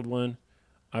Fitzgerald one.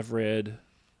 I've read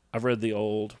the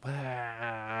old.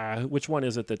 Which one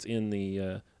is it that's in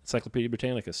the Encyclopedia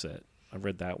Britannica set? I've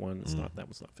read that one. That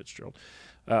was not Fitzgerald.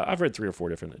 I've read 3 or 4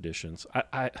 different editions.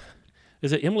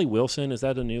 Is it Emily Wilson? Is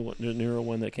that the newer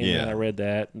one that came out? I read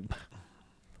that.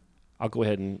 I'll go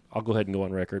ahead and go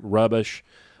on record. Rubbish.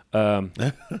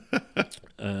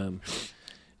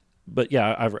 But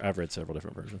yeah, I've read several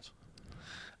different versions.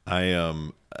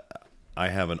 I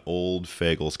have an old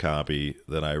Fagles copy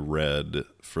that I read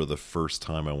for the first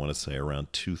time, I want to say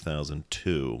around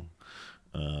 2002.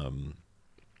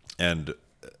 And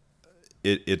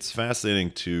it's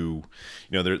fascinating to,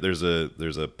 you know, there's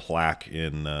a plaque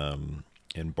in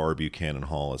Bar Buchanan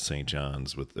Hall at St.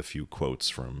 John's with a few quotes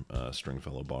from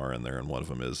Stringfellow Bar in there, and one of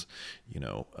them is, you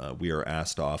know, we are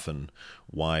asked often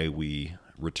why we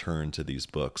return to these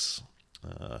books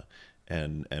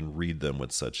and read them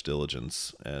with such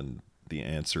diligence, and the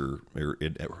answer,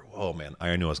 oh man,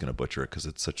 I knew I was going to butcher it because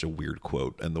it's such a weird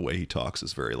quote, and the way he talks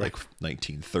is very like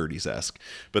 1930s-esque.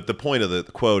 But the point of the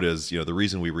quote is, you know, the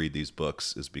reason we read these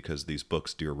books is because these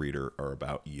books, dear reader, are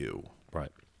about you.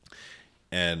 Right.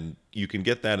 And you can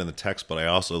get that in the text, but I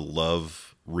also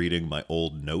love reading my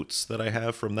old notes that I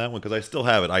have from that one because I still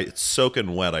have it. It's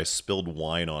soaking wet. I spilled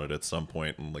wine on it at some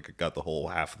point and like it got the whole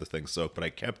half of the thing soaked, but I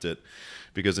kept it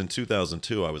because in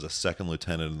 2002 I was a second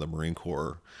lieutenant in the Marine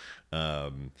Corps.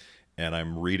 And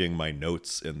I'm reading my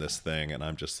notes in this thing, and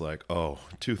I'm just like, oh,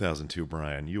 2002,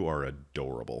 Brian, you are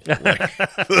adorable. Like,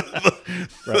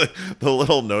 the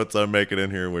little notes I'm making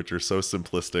in here, which are so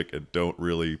simplistic and don't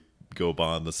really go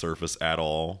beyond the surface at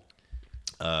all,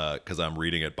 because I'm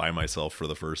reading it by myself for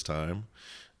the first time,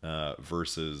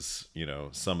 versus, you know,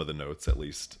 some of the notes, at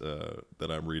least, that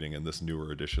I'm reading in this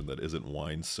newer edition that isn't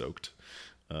wine-soaked.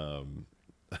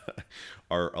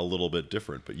 Are a little bit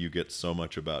different, but you get so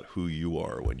much about who you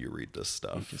are when you read this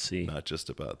stuff. You can see, not just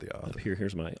about the author. Up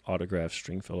here's my autographed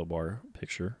Stringfellow Bar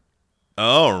picture.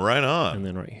 Oh, right on. And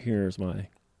then right here's my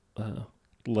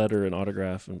letter and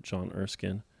autograph from John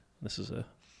Erskine. This is a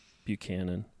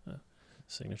Buchanan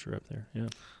signature up there. Yeah.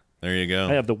 There you go.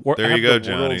 I have the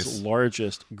world's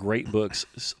largest great books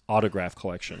autograph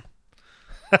collection.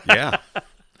 Yeah.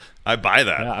 I buy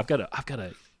that. Yeah, I've got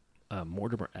a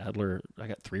Mortimer Adler. I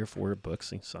got 3 or 4 books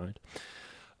he signed.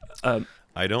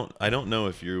 I don't know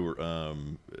if you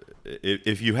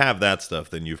have that stuff,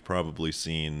 then you've probably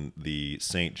seen the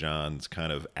St. John's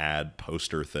kind of ad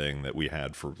poster thing that we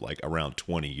had for like around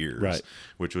 20 years, right,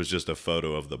 which was just a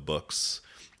photo of the books,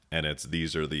 and it's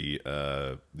these are the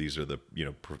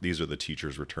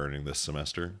teachers returning this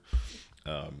semester.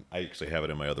 I actually have it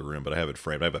in my other room, but I have it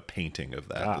framed. I have a painting of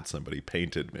that somebody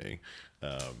painted me.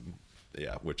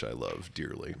 Yeah, which I love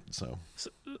dearly. So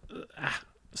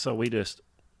we just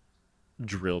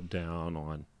drilled down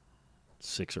on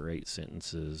 6 or 8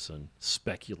 sentences and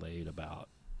speculate about,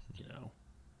 you know,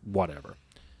 whatever.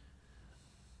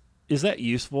 Is that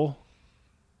useful?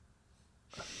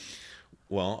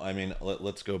 Well, I mean,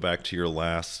 let's go back to your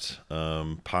last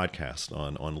podcast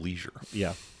on leisure.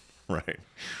 Yeah. Right.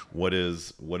 What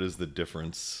is the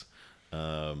difference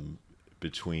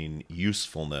between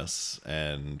usefulness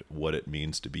and what it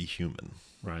means to be human?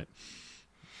 Right.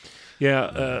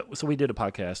 Yeah. So we did a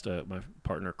podcast. My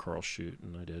partner Carl Shute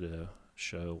and I did a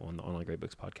show on the Online Great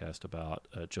Books podcast about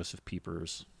Joseph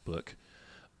Pieper's book.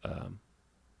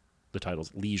 The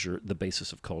title's Leisure, the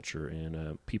Basis of Culture,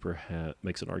 and Pieper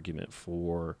makes an argument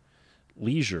for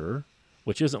leisure,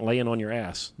 which isn't laying on your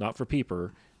ass. Not for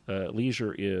Pieper.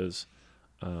 Leisure is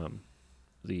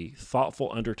the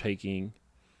thoughtful undertaking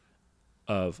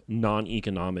of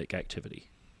non-economic activity.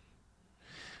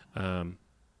 And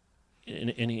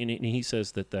he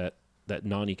says that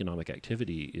non-economic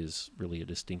activity is really a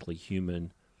distinctly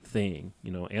human thing.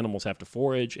 You know, animals have to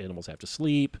forage, animals have to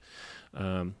sleep.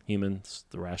 Humans,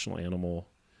 the rational animal,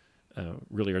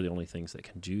 really are the only things that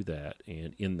can do that.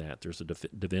 And in that, there's a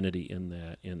divinity in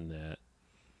that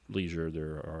leisure.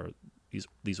 There are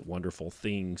these wonderful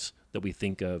things that we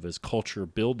think of as culture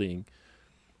building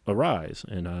arise.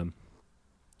 And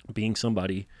being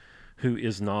somebody who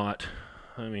is not,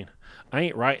 I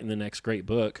ain't writing the next great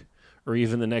book or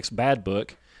even the next bad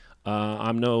book.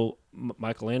 I'm no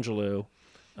Michelangelo.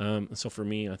 So for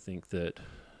me, I think that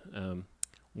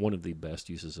one of the best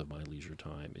uses of my leisure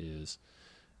time is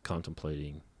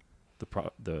contemplating the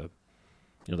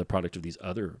product of these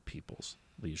other people's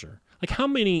leisure. Like how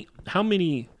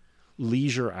many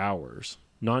leisure hours,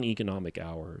 non-economic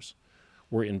hours,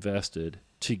 were invested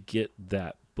to get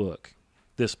this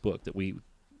book that we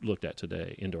looked at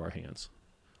today, into our hands?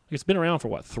 Like it's been around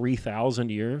for 3,000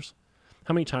 years.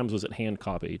 How many times was it hand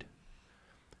copied?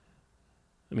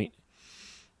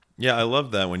 Yeah, I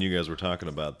love that when you guys were talking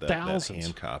about that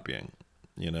hand copying.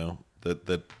 You know,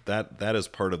 that is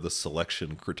part of the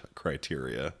selection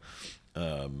criteria.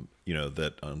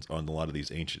 That on a lot of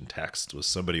these ancient texts was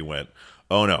somebody went,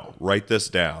 oh no, write this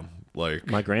down. Like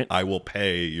I will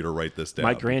pay you to write this down.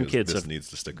 My grandkids needs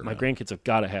to stick around. My grandkids have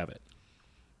got to have it.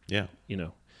 Yeah.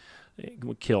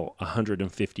 We'll kill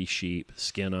 150 sheep,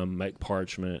 skin them, make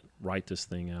parchment, write this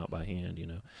thing out by hand.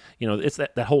 It's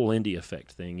that whole Lindy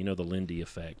effect thing. The Lindy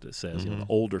effect that says, the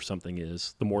older something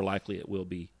is, the more likely it will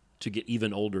be to get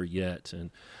even older yet. And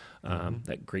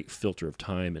that great filter of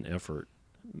time and effort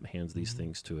hands these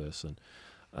things to us. And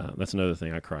that's another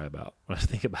thing I cry about when I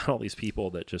think about all these people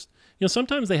that just,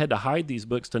 sometimes they had to hide these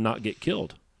books to not get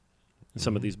killed. And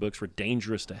some of these books were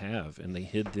dangerous to have, and they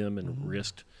hid them and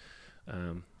risked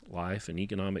life and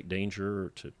economic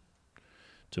danger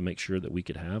to make sure that we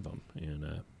could have them.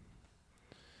 And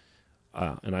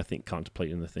I think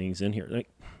contemplating the things in here, like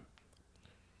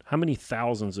how many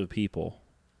thousands of people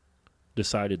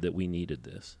decided that we needed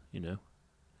this, and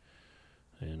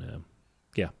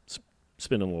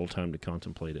spending a little time to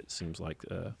contemplate it seems like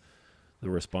the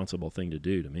responsible thing to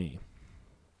do to me.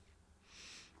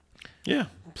 Yeah.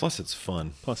 Plus it's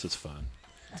fun.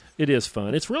 It is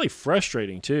fun. It's really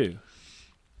frustrating too.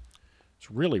 It's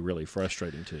really, really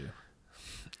frustrating too.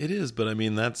 It is, but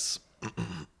that's,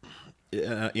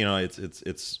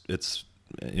 it's,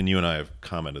 and you and I have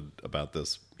commented about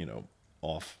this,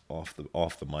 off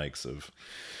the mics of,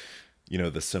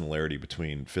 the similarity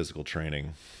between physical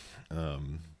training,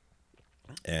 and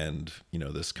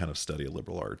this kind of study of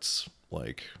liberal arts,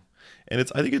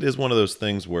 and I think it is one of those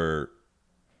things where,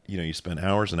 you spend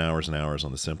hours and hours and hours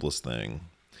on the simplest thing,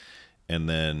 and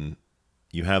then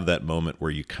you have that moment where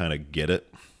you kind of get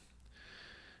it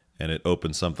and it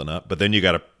opens something up, but then you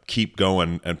got to keep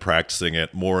going and practicing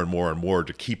it more and more and more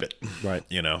to keep it. Right.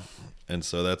 And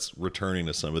so that's returning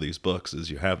to some of these books is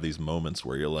you have these moments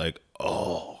where you're like,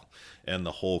 oh, and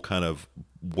the whole kind of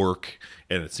work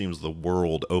and it seems the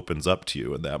world opens up to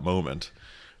you in that moment.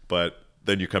 But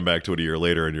then you come back to it a year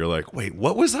later and you're like, wait,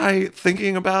 what was I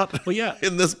thinking about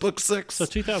in this book 6? So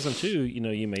 2002,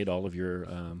 you made all of your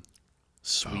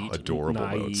sweet, adorable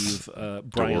naive,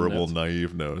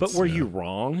 naive notes. But were you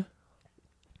wrong?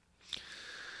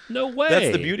 No way.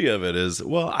 That's the beauty of it is,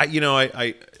 well, I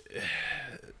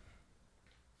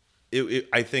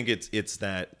think it's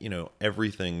that,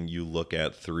 everything you look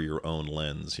at through your own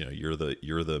lens, you're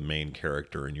the main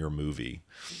character in your movie.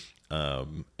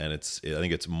 And I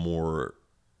think it's more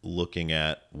looking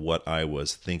at what I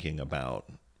was thinking about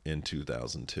in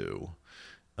 2002.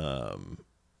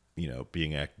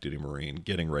 Being active duty Marine,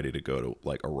 getting ready to go to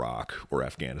Iraq or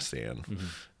Afghanistan,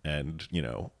 and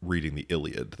reading the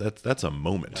Iliad. That's a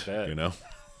moment,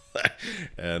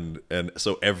 and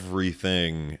so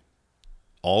everything,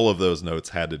 all of those notes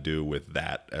had to do with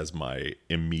that as my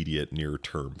immediate near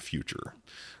term future.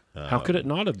 How could it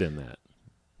not have been that?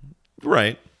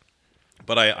 Right,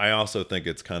 but I also think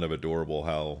it's kind of adorable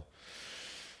how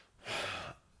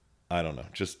I don't know.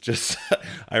 Just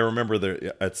I remember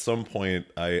there at some point.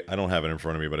 I don't have it in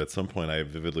front of me, but at some point I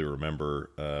vividly remember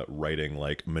writing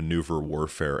like maneuver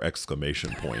warfare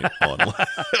exclamation point on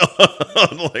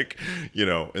on like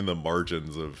in the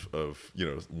margins of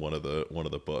one of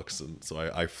the books, and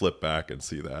so I flip back and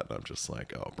see that, and I'm just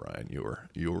like, oh, Brian, you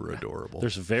were adorable.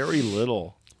 There's very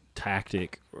little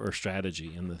tactic or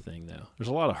strategy in the thing, though. There's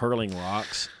a lot of hurling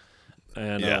rocks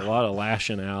and a lot of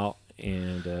lashing out.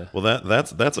 And well,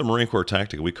 that's a Marine Corps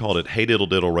tactic. We called it "Hey diddle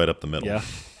diddle" right up the middle. Yeah,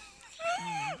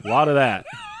 a lot of that.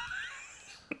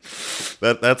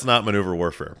 That's not maneuver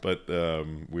warfare, but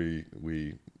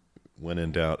we when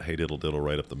in doubt, "Hey diddle diddle"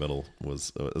 right up the middle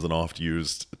was an oft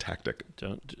used tactic.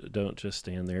 Don't just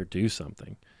stand there. Do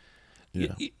something.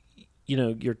 Yeah.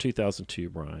 You're 2002,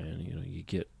 Brian. You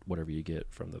get whatever you get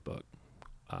from the book,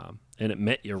 and it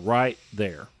met you right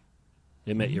there.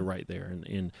 It met you right there,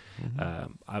 and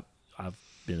I've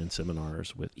been in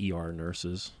seminars with ER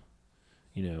nurses,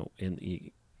 and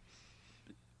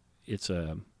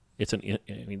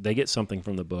they get something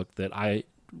from the book that I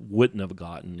wouldn't have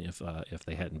gotten if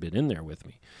they hadn't been in there with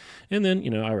me. And then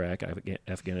Iraq,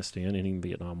 Afghanistan, and even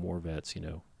Vietnam War vets,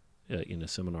 in a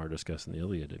seminar discussing the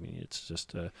Iliad. I mean, it's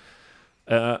just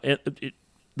the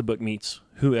book meets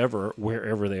whoever,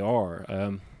 wherever they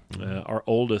are. Our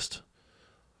oldest,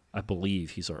 I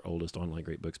believe he's our oldest online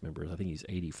Great Books member. I think he's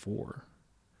 84.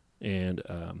 And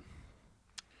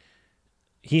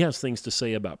he has things to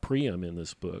say about Priam in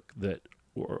this book that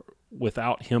were,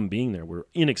 without him being there, were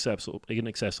inaccessible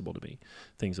to me.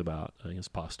 Things about his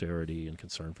posterity and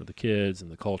concern for the kids and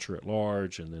the culture at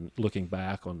large, and then looking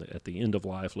back at the end of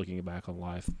life, looking back on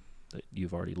life that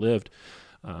you've already lived.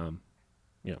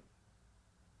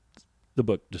 The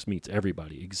book just meets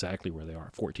everybody exactly where they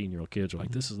are. 14-year-old kids are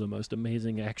like, "This is the most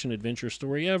amazing action adventure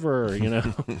story ever."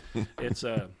 It's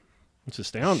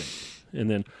astounding. And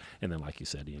then, like you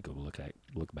said, you go look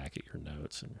back at your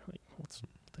notes, and you're like, "What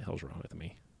the hell's wrong with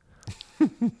me?"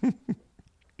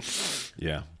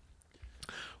 Yeah.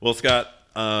 Well, Scott,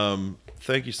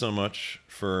 thank you so much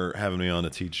for having me on to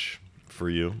teach for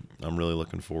you. I'm really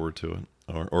looking forward to it.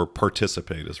 Or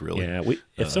participate is really. Yeah,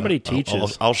 if somebody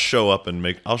teaches, I'll show up and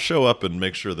make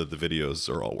sure that the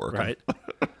videos are all working. Right.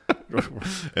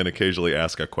 And occasionally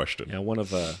ask a question. Yeah, one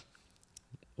of our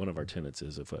tenets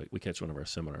is if we catch one of our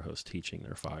seminar hosts teaching,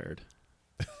 they're fired.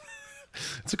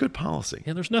 It's a good policy.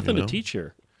 Yeah, there's nothing to teach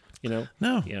here. No.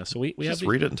 Yeah, so we just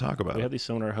read it and talk about it. We have these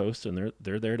seminar hosts, and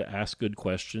they're there to ask good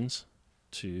questions,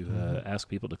 to ask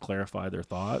people to clarify their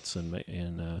thoughts,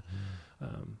 and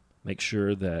make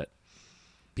sure that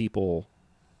people,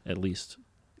 at least,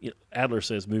 Adler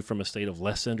says, move from a state of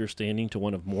less understanding to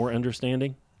one of more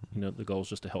understanding. The goal is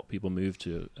just to help people move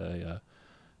to a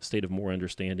state of more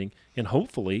understanding, and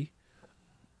hopefully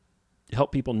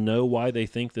help people know why they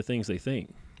think the things they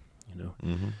think.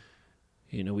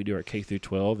 We do our K through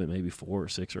 12 and maybe 4 or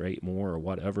 6 or 8 more or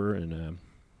whatever, and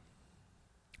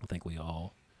I think we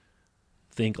all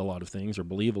think a lot of things or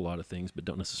believe a lot of things, but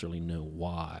don't necessarily know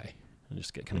why, and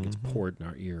just gets poured in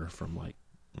our ear from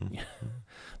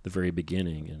the very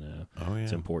beginning. And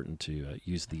it's important to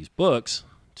use these books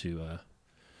to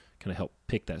kind of help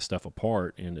pick that stuff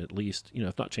apart, and at least,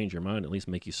 if not change your mind, at least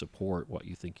make you support what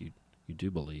you think you do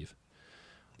believe.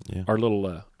 Yeah. Our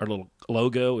little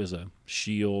logo is a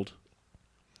shield,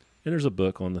 and there's a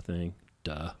book on the thing,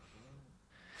 duh,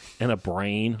 and a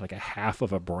brain, like a half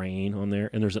of a brain on there,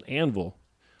 and there's an anvil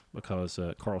because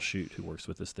Carl Shute, who works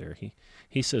with us there,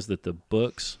 he says that the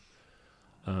books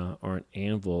are an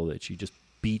anvil that you just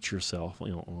beat yourself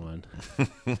on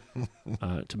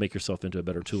to make yourself into a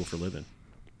better tool for living.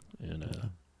 And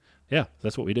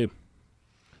that's what we do.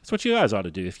 That's what you guys ought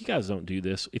to do. If you guys don't do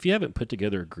this, if you haven't put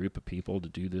together a group of people to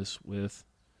do this with,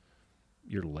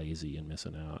 you're lazy and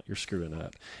missing out. You're screwing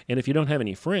up. And if you don't have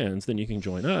any friends, then you can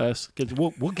join us, because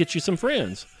we'll get you some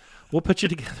friends. We'll put you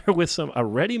together with a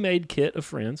ready-made kit of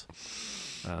friends.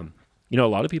 A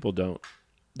lot of people don't.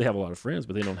 They have a lot of friends,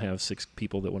 but they don't have 6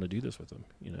 people that want to do this with them.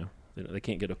 They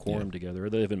can't get a quorum together.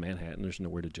 They live in Manhattan. There's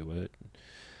nowhere to do it.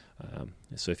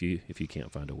 So if you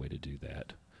can't find a way to do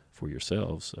that for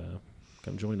yourselves,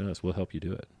 come join us. We'll help you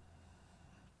do it.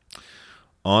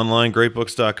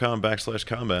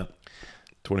 OnlineGreatBooks.com/combat.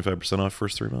 25% off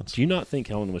first 3 months. Do you not think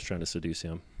Helen was trying to seduce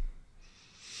him?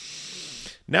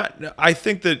 I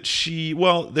think that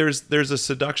there's a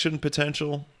seduction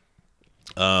potential.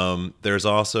 There's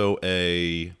also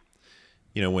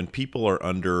when people are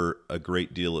under a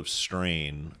great deal of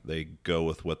strain, they go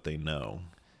with what they know,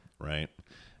 right?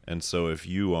 And so if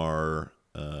you are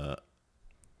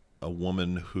a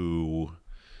woman who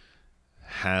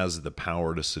has the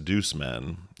power to seduce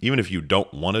men, even if you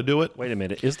don't want to do it. Wait a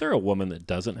minute. Is there a woman that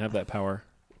doesn't have that power?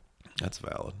 That's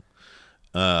valid.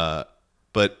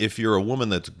 But if you're a woman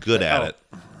that's good at it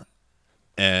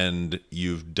and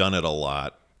you've done it a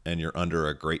lot and you're under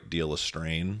a great deal of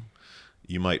strain,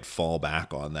 you might fall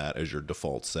back on that as your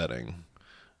default setting,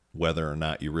 whether or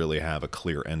not you really have a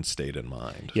clear end state in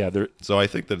mind. Yeah. So I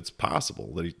think that it's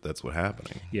possible that that's what's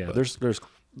happening. Yeah. But There's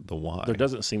the why. There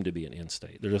doesn't seem to be an end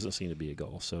state. There doesn't seem to be a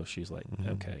goal. So she's like,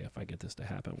 okay, if I get this to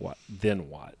happen, what? Then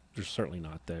what? There's certainly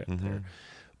not there.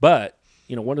 But,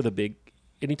 one of the big,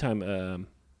 anytime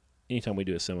we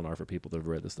do a seminar for people that have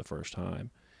read this the first time,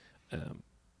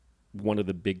 one of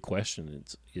the big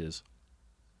questions is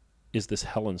this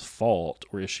Helen's fault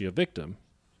or is she a victim?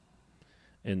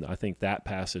 And I think that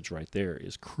passage right there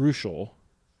is crucial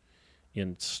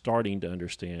in starting to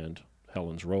understand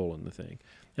Helen's role in the thing.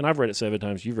 And I've read it 7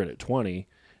 times. You've read it 20.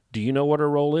 Do you know what her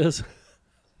role is?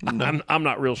 No. I'm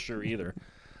not real sure either.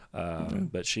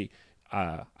 But she,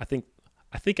 I think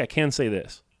I can say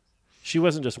this. She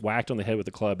wasn't just whacked on the head with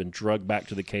a club and dragged back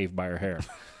to the cave by her hair.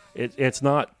 It's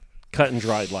not cut and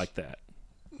dried like that.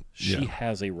 She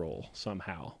has a role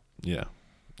somehow. Yeah.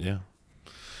 Yeah.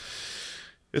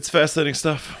 It's fascinating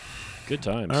stuff. Good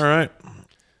times. All right.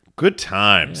 Good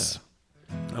times.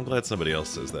 Yeah. I'm glad somebody else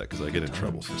says that because I get in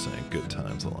trouble for saying good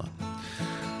times a lot.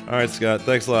 All right, Scott.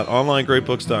 Thanks a lot.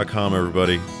 OnlineGreatBooks.com,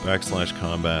 everybody.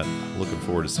 /combat. Looking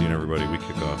forward to seeing everybody. We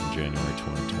kick off in January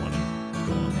 2020.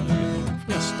 Go online.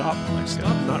 Yeah, stop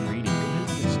not reading.